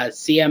 He's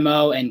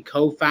CMO and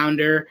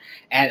co-founder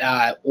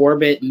at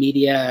Orbit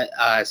Media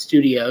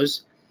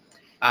Studios.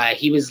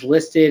 He was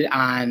listed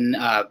on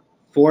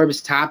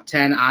Forbes' top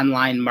 10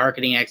 online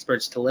marketing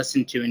experts to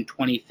listen to in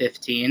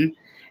 2015.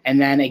 And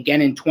then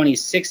again in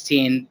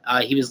 2016,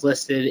 he was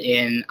listed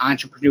in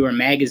Entrepreneur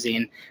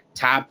Magazine,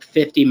 top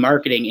 50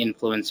 marketing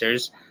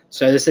influencers.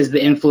 So this is the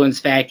Influence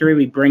Factory.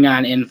 We bring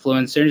on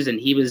influencers,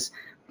 and he was,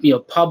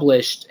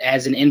 published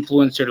as an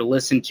influencer to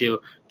listen to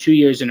 2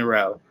 years in a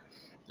row.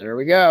 There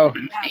we go.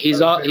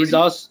 He's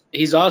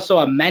also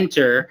a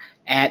mentor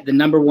at the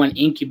 #1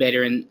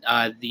 incubator in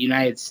the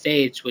United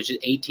States, which is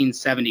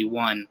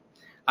 1871.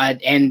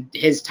 And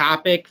his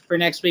topic for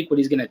next week, what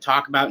he's going to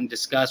talk about and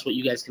discuss, what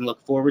you guys can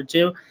look forward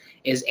to,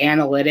 is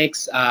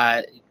analytics,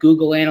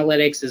 Google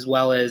Analytics, as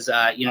well as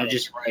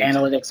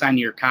analytics on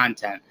your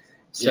content.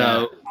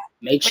 So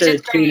make sure to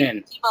tune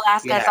in. People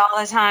ask us all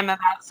the time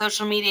about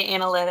social media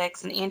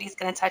analytics, and Andy's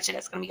going to touch it.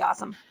 It's going to be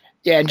awesome.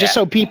 Yeah, and just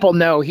so people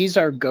know, he's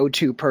our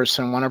go-to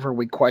person whenever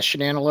we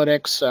question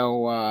analytics.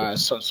 So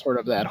sort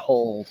of that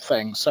whole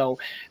thing. So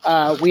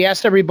we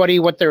asked everybody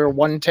what their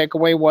one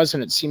takeaway was,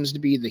 and it seems to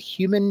be the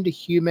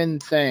human-to-human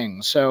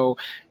thing. So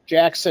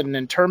Jackson,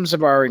 in terms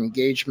of our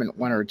engagement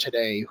winner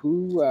today,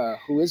 who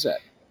is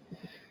it?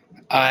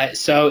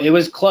 So it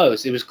was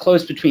close. It was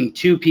close between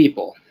two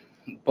people,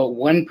 but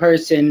one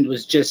person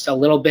was just a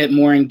little bit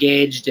more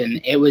engaged,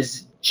 and it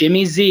was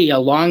Jimmy Z, a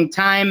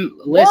longtime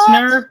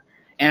listener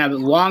and a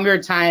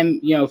longer time,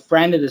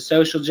 friend of the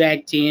Social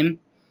Jack team.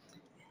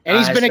 And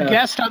he's been a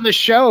guest on the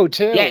show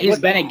too. Yeah, he's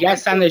been a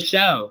guest on the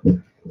show.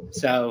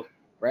 So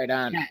right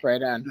on. All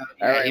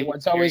right, well,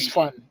 it's always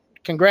fun.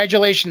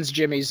 Congratulations,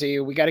 Jimmy Z.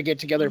 We got to get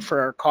together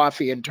for our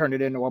coffee and turn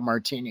it into a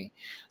martini.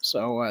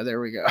 So there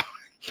we go.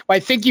 Well,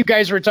 I think you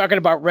guys were talking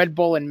about Red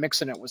Bull and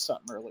mixing it with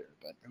something earlier.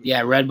 But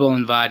yeah, Red Bull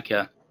and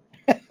vodka.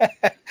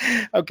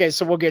 Okay,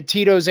 so we'll get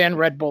Tito's and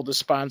Red Bull to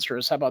sponsor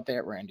us. How about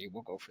that, Randy?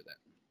 We'll go for that.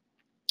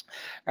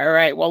 All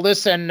right. Well,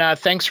 listen,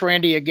 thanks,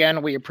 Randy,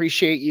 again. We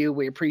appreciate you.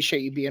 We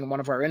appreciate you being one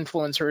of our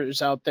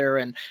influencers out there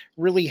and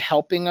really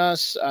helping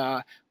us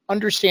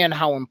understand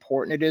how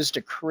important it is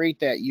to create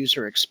that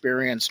user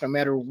experience, no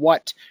matter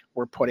what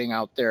we're putting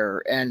out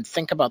there, and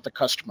think about the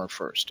customer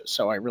first.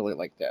 So I really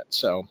like that.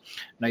 So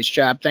nice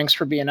job. Thanks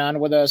for being on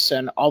with us.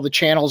 And all the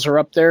channels are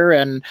up there.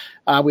 And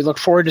we look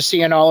forward to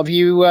seeing all of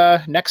you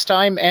next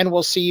time. And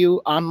we'll see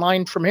you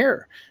online from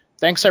here.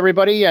 Thanks,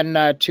 everybody.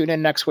 And tune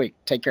in next week.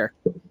 Take care.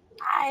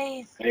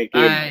 Bye. Thank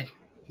you. Bye.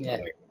 Yeah.